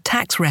slips and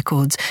tax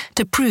records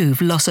to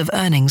prove loss of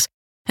earnings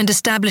and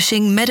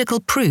establishing medical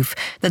proof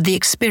that the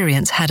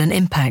experience had an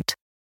impact.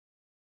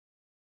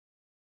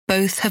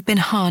 Both have been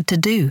hard to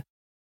do.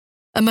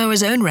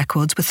 Amoa's own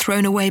records were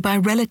thrown away by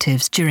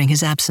relatives during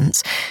his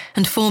absence,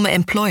 and former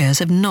employers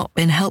have not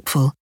been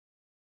helpful.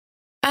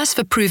 As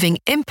for proving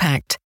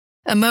impact,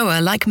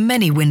 Amoa, like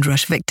many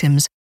Windrush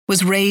victims,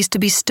 was raised to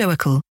be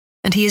stoical,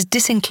 and he is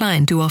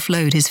disinclined to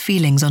offload his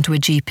feelings onto a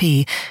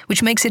GP,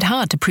 which makes it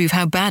hard to prove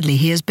how badly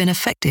he has been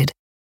affected.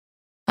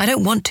 I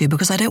don't want to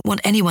because I don't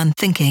want anyone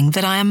thinking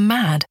that I am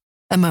mad,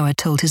 Amoa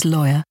told his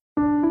lawyer.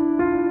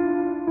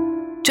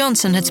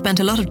 Johnson had spent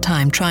a lot of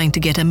time trying to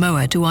get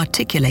Amoa to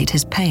articulate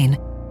his pain.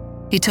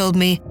 He told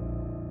me,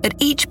 "At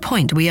each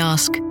point we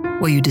ask,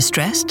 were you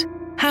distressed?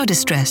 How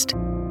distressed?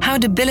 How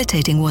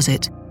debilitating was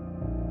it?"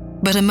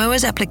 But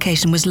Amoa's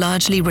application was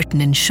largely written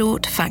in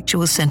short,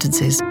 factual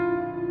sentences.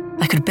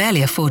 "I could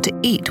barely afford to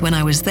eat when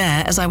I was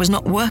there as I was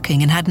not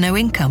working and had no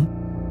income,"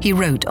 he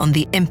wrote on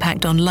the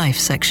Impact on Life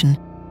section.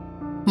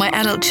 "My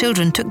adult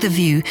children took the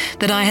view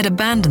that I had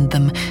abandoned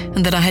them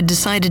and that I had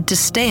decided to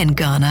stay in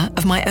Ghana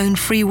of my own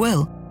free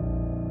will.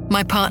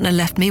 My partner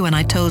left me when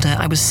I told her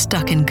I was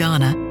stuck in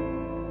Ghana."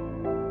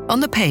 On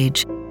the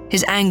page,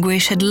 his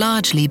anguish had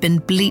largely been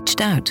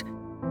bleached out.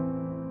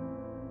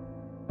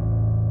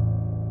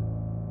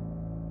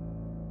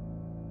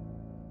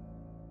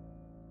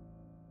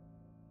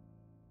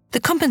 The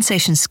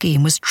compensation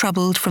scheme was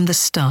troubled from the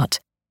start.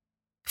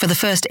 For the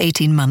first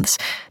 18 months,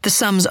 the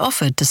sums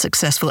offered to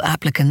successful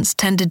applicants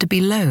tended to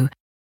be low,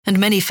 and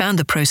many found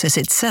the process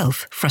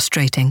itself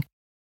frustrating.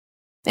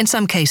 In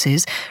some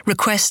cases,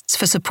 requests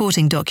for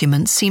supporting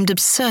documents seemed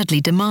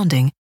absurdly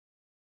demanding.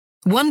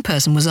 One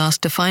person was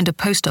asked to find a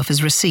post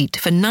office receipt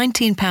for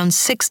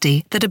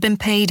 £19.60 that had been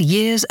paid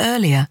years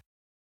earlier.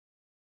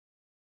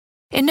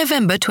 In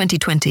November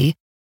 2020,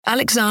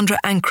 Alexandra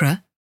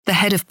Ankra, the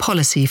head of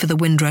policy for the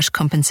Windrush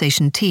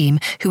compensation team,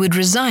 who had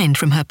resigned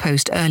from her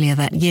post earlier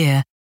that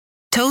year,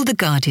 told The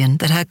Guardian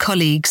that her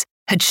colleagues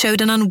had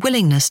showed an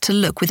unwillingness to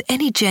look with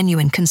any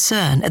genuine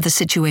concern at the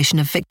situation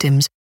of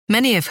victims,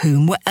 many of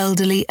whom were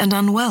elderly and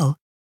unwell.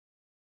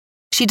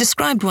 She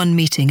described one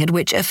meeting at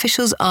which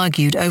officials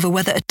argued over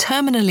whether a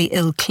terminally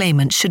ill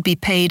claimant should be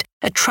paid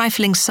a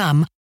trifling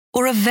sum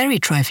or a very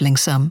trifling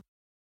sum.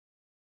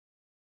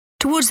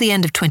 Towards the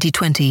end of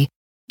 2020,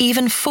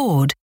 even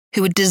Ford,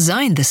 who had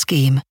designed the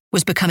scheme,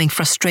 was becoming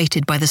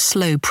frustrated by the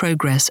slow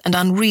progress and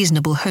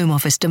unreasonable Home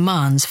Office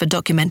demands for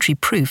documentary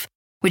proof,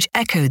 which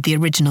echoed the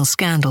original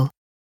scandal.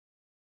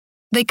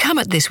 "They come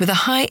at this with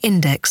a high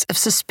index of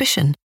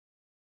suspicion.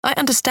 I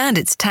understand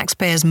it's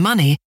taxpayers'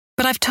 money,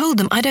 but I've told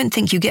them I don't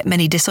think you get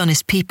many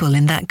dishonest people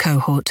in that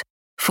cohort,"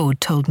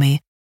 Ford told me.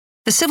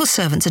 "The civil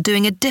servants are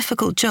doing a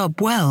difficult job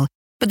well,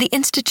 but the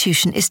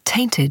institution is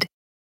tainted."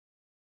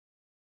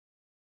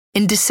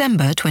 In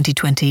December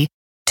 2020,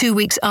 2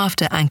 weeks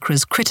after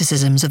Ankra's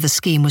criticisms of the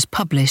scheme was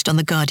published on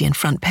the Guardian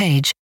front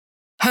page,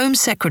 Home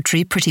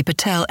Secretary Priti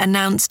Patel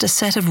announced a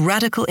set of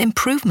radical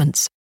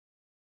improvements.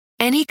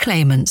 Any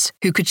claimants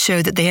who could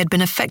show that they had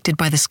been affected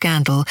by the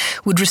scandal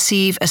would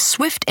receive a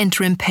swift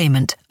interim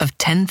payment of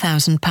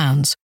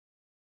 £10,000.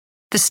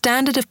 The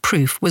standard of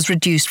proof was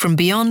reduced from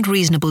beyond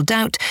reasonable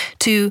doubt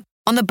to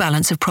on the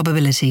balance of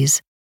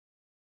probabilities.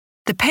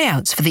 The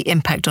payouts for the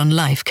impact on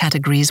life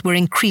categories were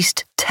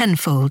increased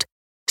tenfold,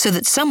 so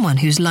that someone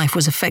whose life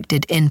was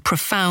affected in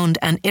profound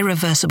and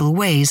irreversible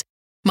ways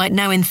might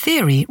now in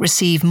theory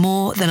receive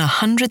more than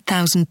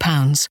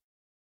 £100,000.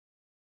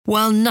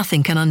 While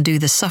nothing can undo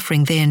the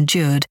suffering they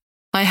endured,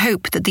 I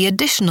hope that the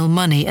additional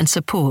money and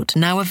support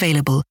now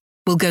available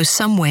will go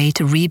some way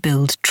to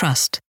rebuild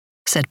trust,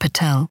 said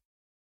Patel.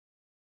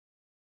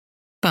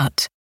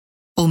 But,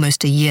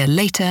 almost a year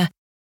later,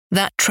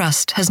 that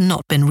trust has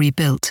not been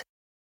rebuilt.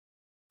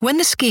 When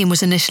the scheme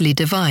was initially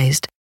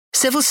devised,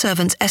 civil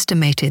servants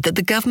estimated that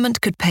the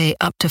government could pay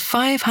up to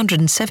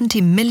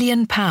 £570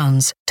 million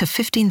to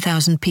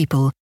 15,000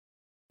 people,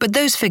 but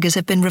those figures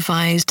have been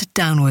revised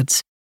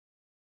downwards.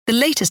 The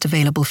latest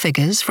available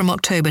figures from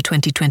October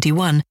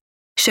 2021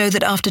 show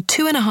that after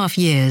 2.5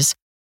 years,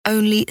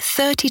 only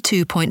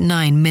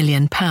 £32.9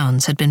 million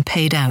had been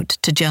paid out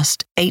to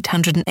just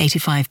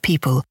 885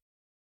 people,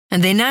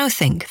 and they now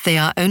think they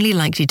are only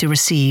likely to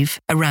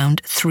receive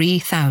around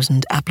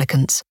 3,000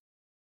 applicants.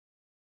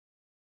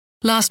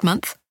 Last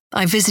month,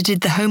 I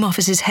visited the Home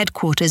Office's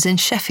headquarters in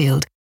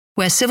Sheffield,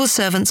 where civil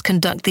servants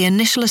conduct the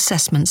initial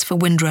assessments for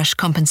Windrush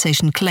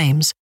compensation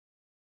claims.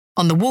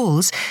 On the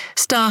walls,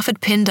 staff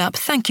had pinned up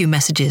thank you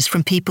messages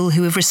from people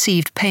who have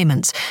received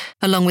payments,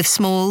 along with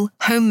small,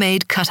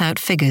 homemade cut-out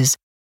figures,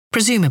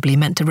 presumably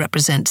meant to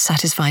represent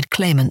satisfied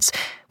claimants,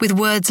 with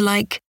words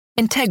like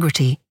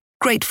integrity,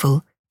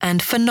 grateful,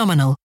 and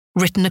phenomenal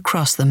written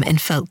across them in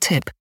felt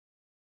tip.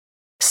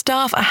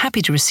 Staff are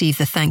happy to receive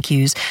the thank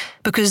yous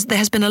because there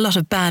has been a lot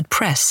of bad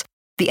press,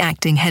 the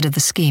acting head of the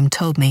scheme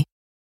told me.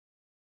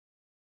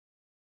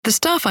 The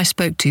staff I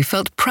spoke to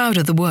felt proud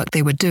of the work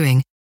they were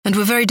doing and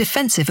were very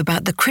defensive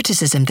about the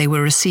criticism they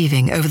were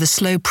receiving over the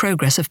slow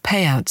progress of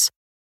payouts.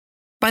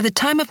 By the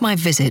time of my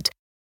visit,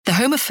 the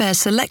Home Affairs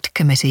Select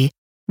Committee,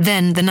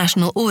 then the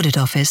National Audit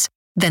Office,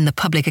 then the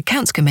Public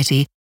Accounts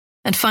Committee,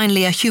 and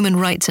finally a human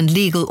rights and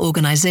legal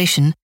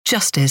organisation,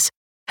 Justice,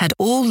 had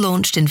all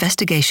launched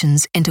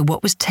investigations into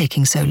what was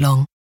taking so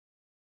long.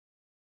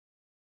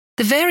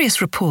 The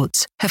various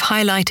reports have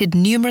highlighted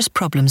numerous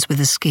problems with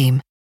the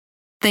scheme.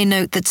 They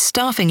note that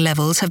staffing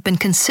levels have been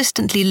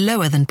consistently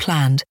lower than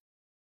planned.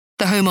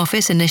 The Home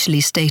Office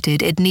initially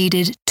stated it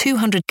needed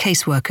 200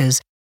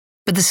 caseworkers,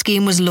 but the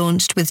scheme was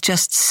launched with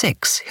just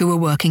 6 who were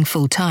working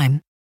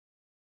full-time.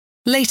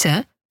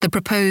 Later, the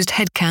proposed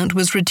headcount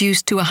was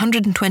reduced to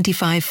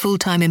 125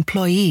 full-time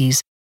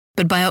employees,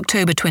 but by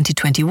October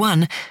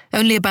 2021,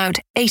 only about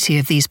 80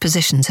 of these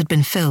positions had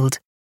been filled.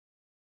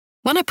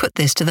 When I put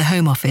this to the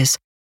Home Office,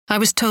 I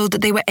was told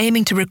that they were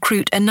aiming to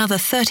recruit another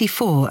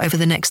 34 over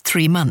the next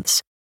 3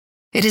 months.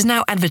 It is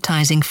now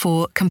advertising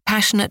for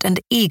compassionate and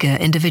eager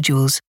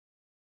individuals.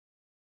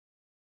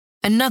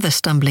 Another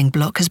stumbling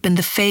block has been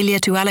the failure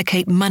to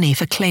allocate money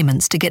for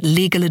claimants to get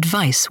legal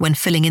advice when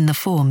filling in the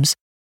forms.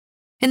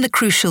 In the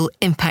crucial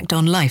Impact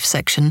on Life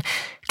section,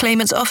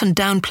 claimants often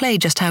downplay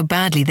just how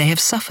badly they have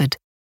suffered.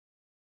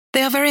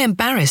 They are very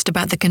embarrassed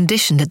about the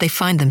condition that they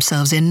find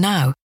themselves in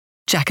now.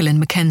 Jacqueline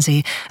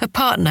Mackenzie, a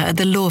partner at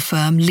the law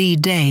firm Lee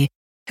Day,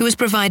 who has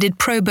provided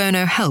pro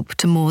bono help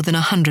to more than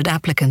 100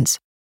 applicants.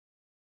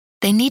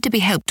 They need to be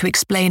helped to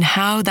explain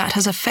how that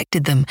has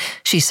affected them,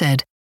 she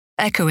said,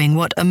 echoing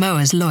what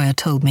Amoa's lawyer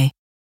told me.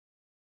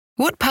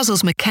 What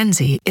puzzles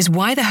Mackenzie is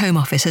why the Home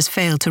Office has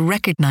failed to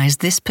recognise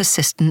this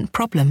persistent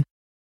problem.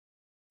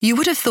 You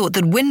would have thought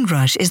that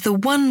Windrush is the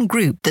one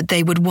group that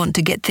they would want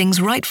to get things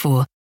right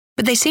for,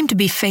 but they seem to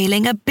be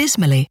failing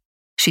abysmally,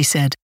 she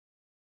said.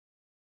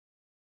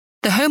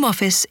 The Home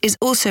Office is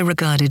also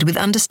regarded with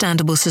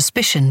understandable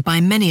suspicion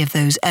by many of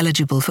those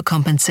eligible for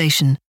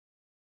compensation.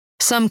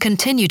 Some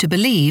continue to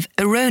believe,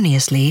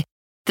 erroneously,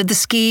 that the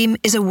scheme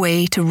is a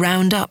way to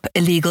round up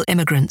illegal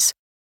immigrants.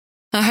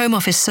 A Home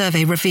Office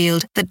survey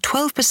revealed that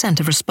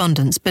 12% of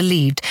respondents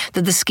believed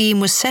that the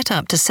scheme was set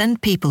up to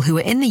send people who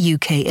were in the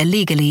UK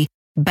illegally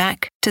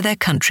back to their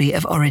country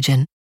of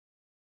origin.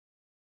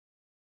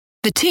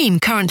 The team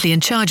currently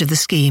in charge of the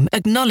scheme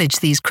acknowledge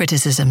these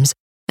criticisms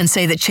and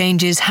say that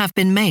changes have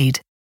been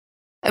made.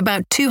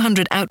 About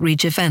 200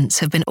 outreach events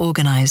have been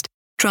organised,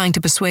 trying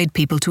to persuade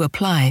people to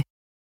apply.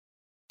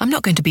 I'm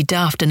not going to be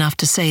daft enough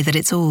to say that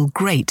it's all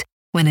great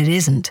when it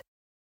isn't,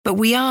 but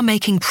we are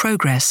making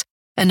progress,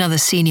 another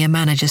senior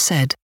manager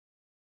said.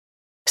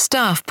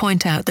 Staff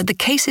point out that the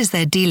cases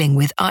they're dealing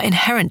with are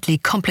inherently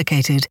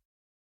complicated.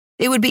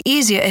 It would be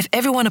easier if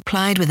everyone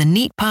applied with a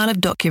neat pile of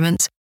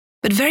documents,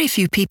 but very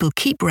few people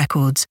keep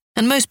records,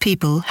 and most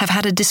people have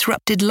had a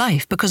disrupted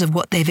life because of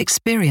what they've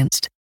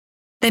experienced.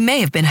 They may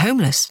have been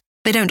homeless.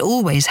 They don't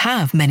always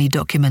have many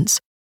documents.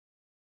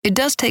 It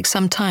does take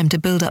some time to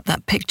build up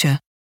that picture.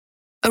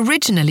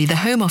 Originally, the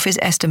Home Office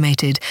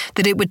estimated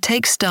that it would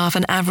take staff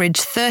an average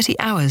 30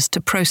 hours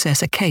to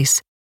process a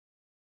case.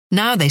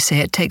 Now they say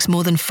it takes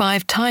more than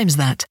 5 times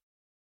that.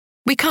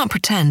 We can't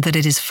pretend that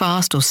it is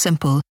fast or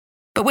simple,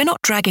 but we're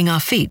not dragging our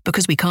feet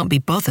because we can't be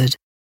bothered,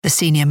 the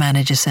senior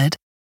manager said.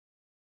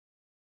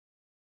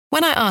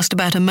 When I asked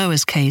about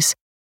Amoa's case,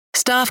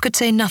 staff could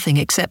say nothing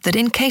except that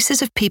in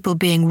cases of people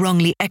being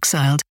wrongly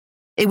exiled,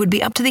 it would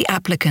be up to the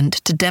applicant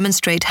to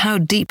demonstrate how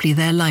deeply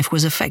their life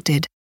was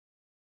affected.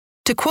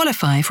 To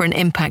qualify for an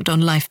Impact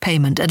on Life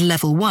payment at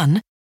Level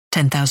 1,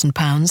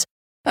 £10,000,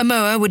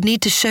 Amoa would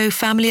need to show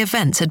family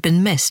events had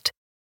been missed.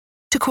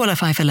 To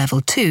qualify for Level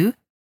 2,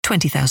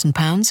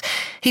 £20,000,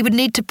 he would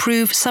need to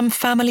prove some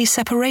family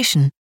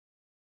separation.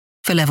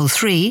 For Level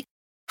 3,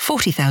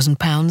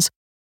 £40,000,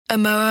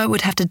 Amoa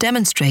would have to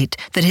demonstrate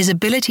that his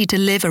ability to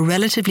live a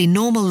relatively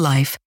normal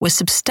life was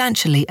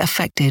substantially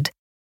affected,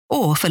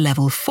 or for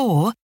Level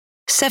 4,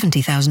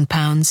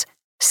 £70,000,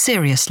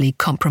 seriously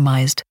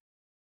compromised.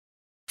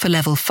 For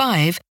Level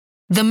 5,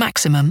 the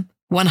maximum,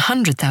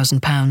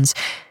 £100,000,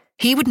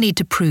 he would need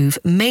to prove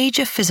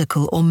major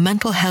physical or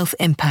mental health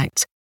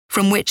impacts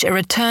from which a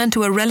return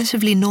to a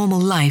relatively normal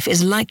life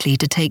is likely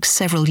to take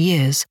several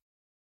years.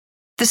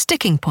 The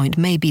sticking point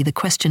may be the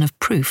question of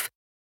proof.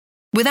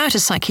 Without a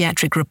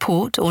psychiatric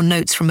report or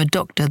notes from a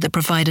doctor that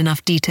provide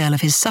enough detail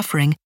of his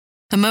suffering,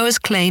 Amoa's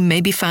claim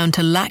may be found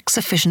to lack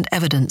sufficient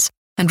evidence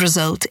and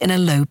result in a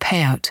low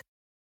payout.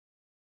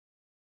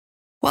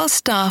 While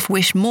staff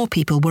wish more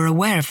people were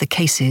aware of the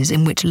cases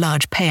in which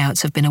large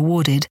payouts have been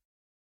awarded,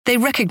 they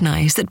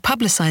recognise that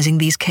publicising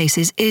these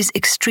cases is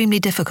extremely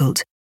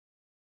difficult.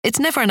 It's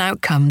never an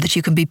outcome that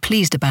you can be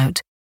pleased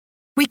about.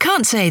 We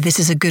can't say this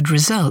is a good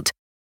result,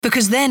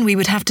 because then we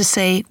would have to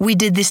say we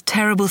did this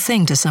terrible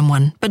thing to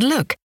someone, but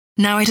look,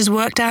 now it has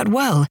worked out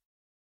well.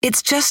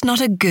 It's just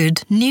not a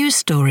good news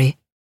story,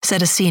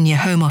 said a senior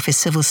Home Office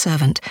civil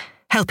servant,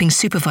 helping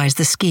supervise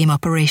the scheme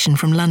operation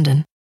from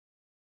London.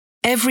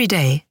 Every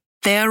day,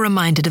 they are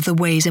reminded of the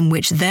ways in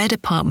which their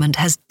department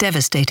has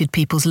devastated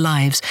people's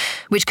lives,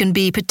 which can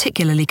be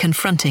particularly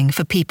confronting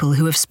for people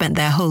who have spent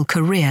their whole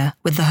career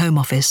with the Home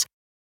Office.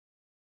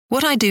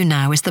 What I do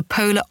now is the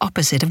polar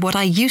opposite of what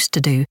I used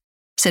to do,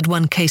 said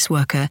one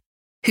caseworker,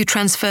 who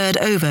transferred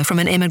over from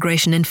an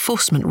immigration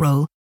enforcement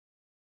role.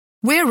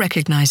 We're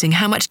recognising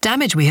how much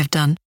damage we have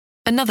done,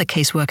 another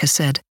caseworker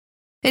said.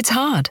 It's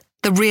hard,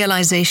 the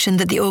realisation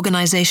that the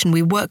organisation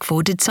we work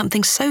for did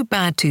something so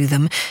bad to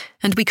them,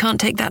 and we can't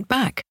take that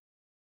back.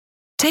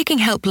 Taking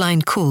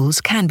helpline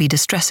calls can be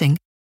distressing.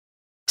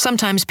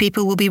 Sometimes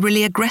people will be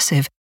really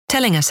aggressive,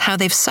 telling us how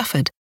they've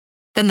suffered.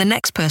 Then the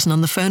next person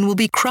on the phone will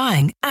be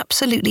crying,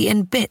 absolutely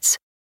in bits,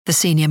 the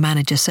senior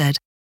manager said.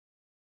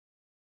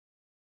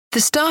 The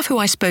staff who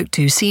I spoke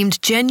to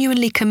seemed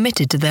genuinely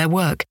committed to their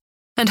work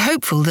and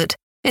hopeful that,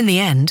 in the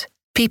end,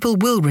 people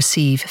will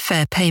receive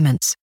fair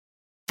payments.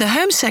 The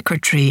Home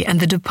Secretary and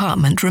the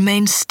department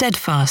remain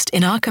steadfast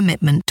in our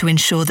commitment to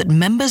ensure that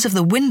members of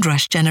the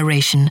Windrush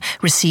generation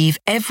receive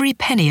every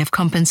penny of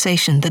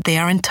compensation that they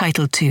are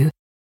entitled to,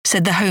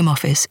 said the Home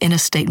Office in a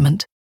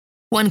statement.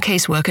 One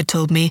caseworker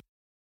told me,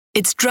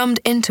 "It's drummed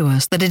into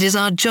us that it is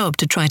our job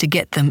to try to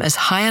get them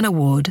as high an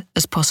award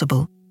as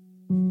possible."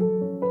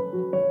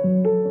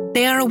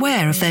 They are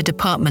aware of their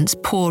department's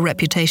poor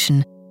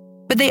reputation,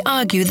 but they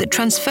argue that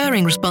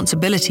transferring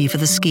responsibility for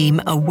the scheme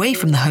away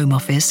from the Home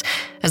Office,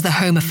 as the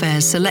Home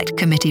Affairs Select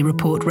Committee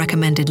report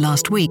recommended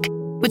last week,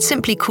 would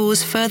simply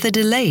cause further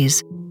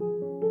delays.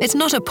 It's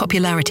not a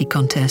popularity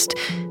contest.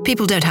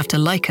 People don't have to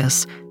like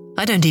us.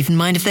 I don't even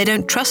mind if they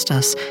don't trust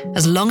us,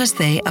 as long as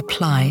they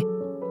apply,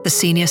 the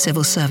senior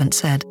civil servant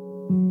said.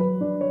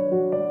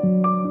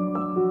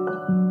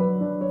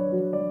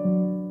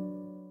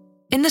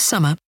 In the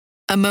summer,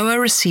 Amoa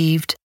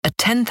received a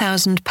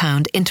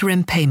 £10,000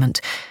 interim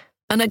payment,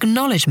 an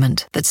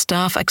acknowledgement that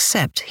staff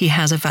accept he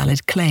has a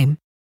valid claim.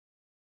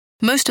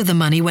 Most of the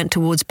money went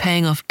towards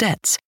paying off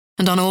debts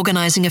and on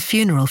organising a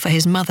funeral for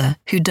his mother,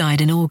 who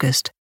died in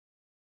August.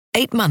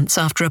 8 months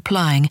after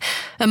applying,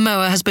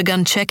 Amoa has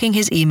begun checking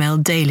his email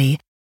daily,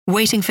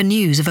 waiting for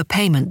news of a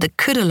payment that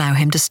could allow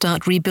him to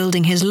start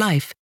rebuilding his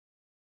life.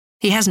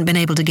 He hasn't been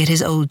able to get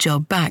his old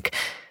job back,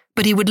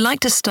 but he would like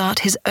to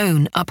start his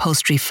own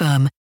upholstery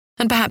firm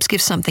and perhaps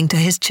give something to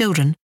his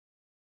children.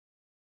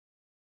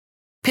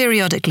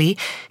 Periodically,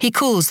 he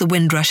calls the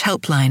Windrush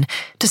helpline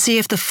to see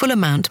if the full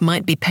amount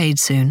might be paid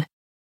soon.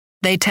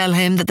 They tell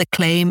him that the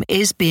claim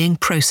is being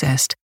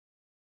processed.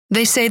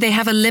 They say they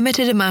have a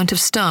limited amount of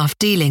staff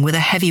dealing with a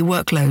heavy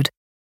workload.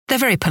 They're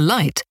very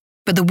polite,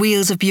 but the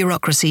wheels of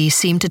bureaucracy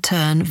seem to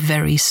turn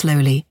very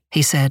slowly,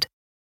 he said.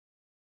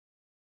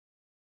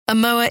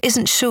 Amoa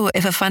isn't sure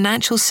if a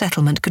financial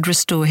settlement could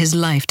restore his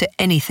life to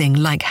anything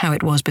like how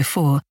it was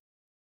before.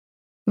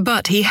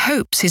 But he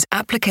hopes his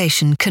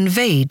application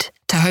conveyed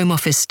to Home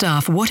Office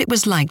staff what it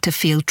was like to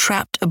feel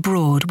trapped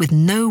abroad with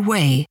no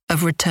way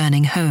of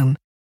returning home.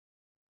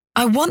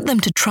 "I want them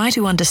to try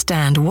to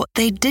understand what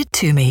they did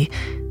to me.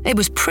 It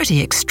was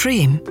pretty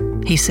extreme,"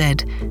 he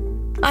said.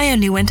 "I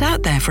only went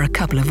out there for a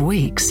couple of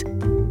weeks."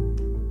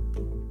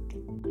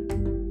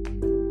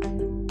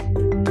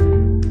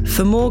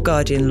 For more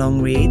Guardian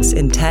long reads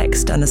in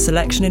text and a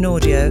selection in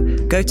audio,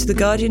 go to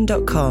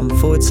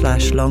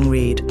theguardian.com/long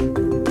read.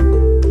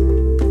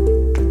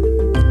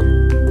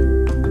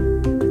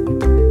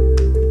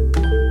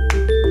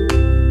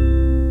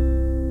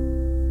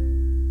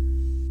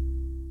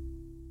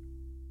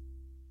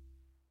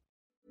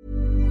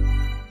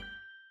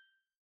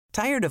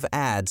 Tired of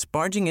ads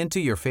barging into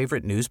your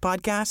favorite news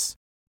podcasts?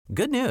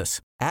 Good news.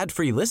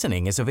 Ad-free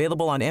listening is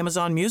available on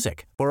Amazon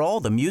Music for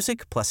all the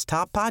music plus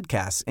top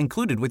podcasts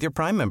included with your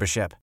Prime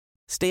membership.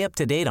 Stay up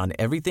to date on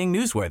everything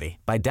newsworthy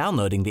by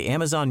downloading the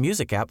Amazon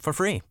Music app for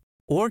free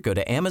or go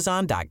to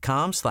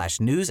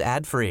amazon.com/news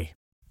ad free.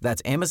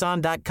 That's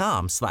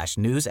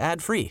amazon.com/news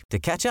ad free to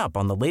catch up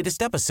on the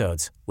latest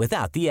episodes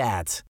without the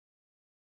ads.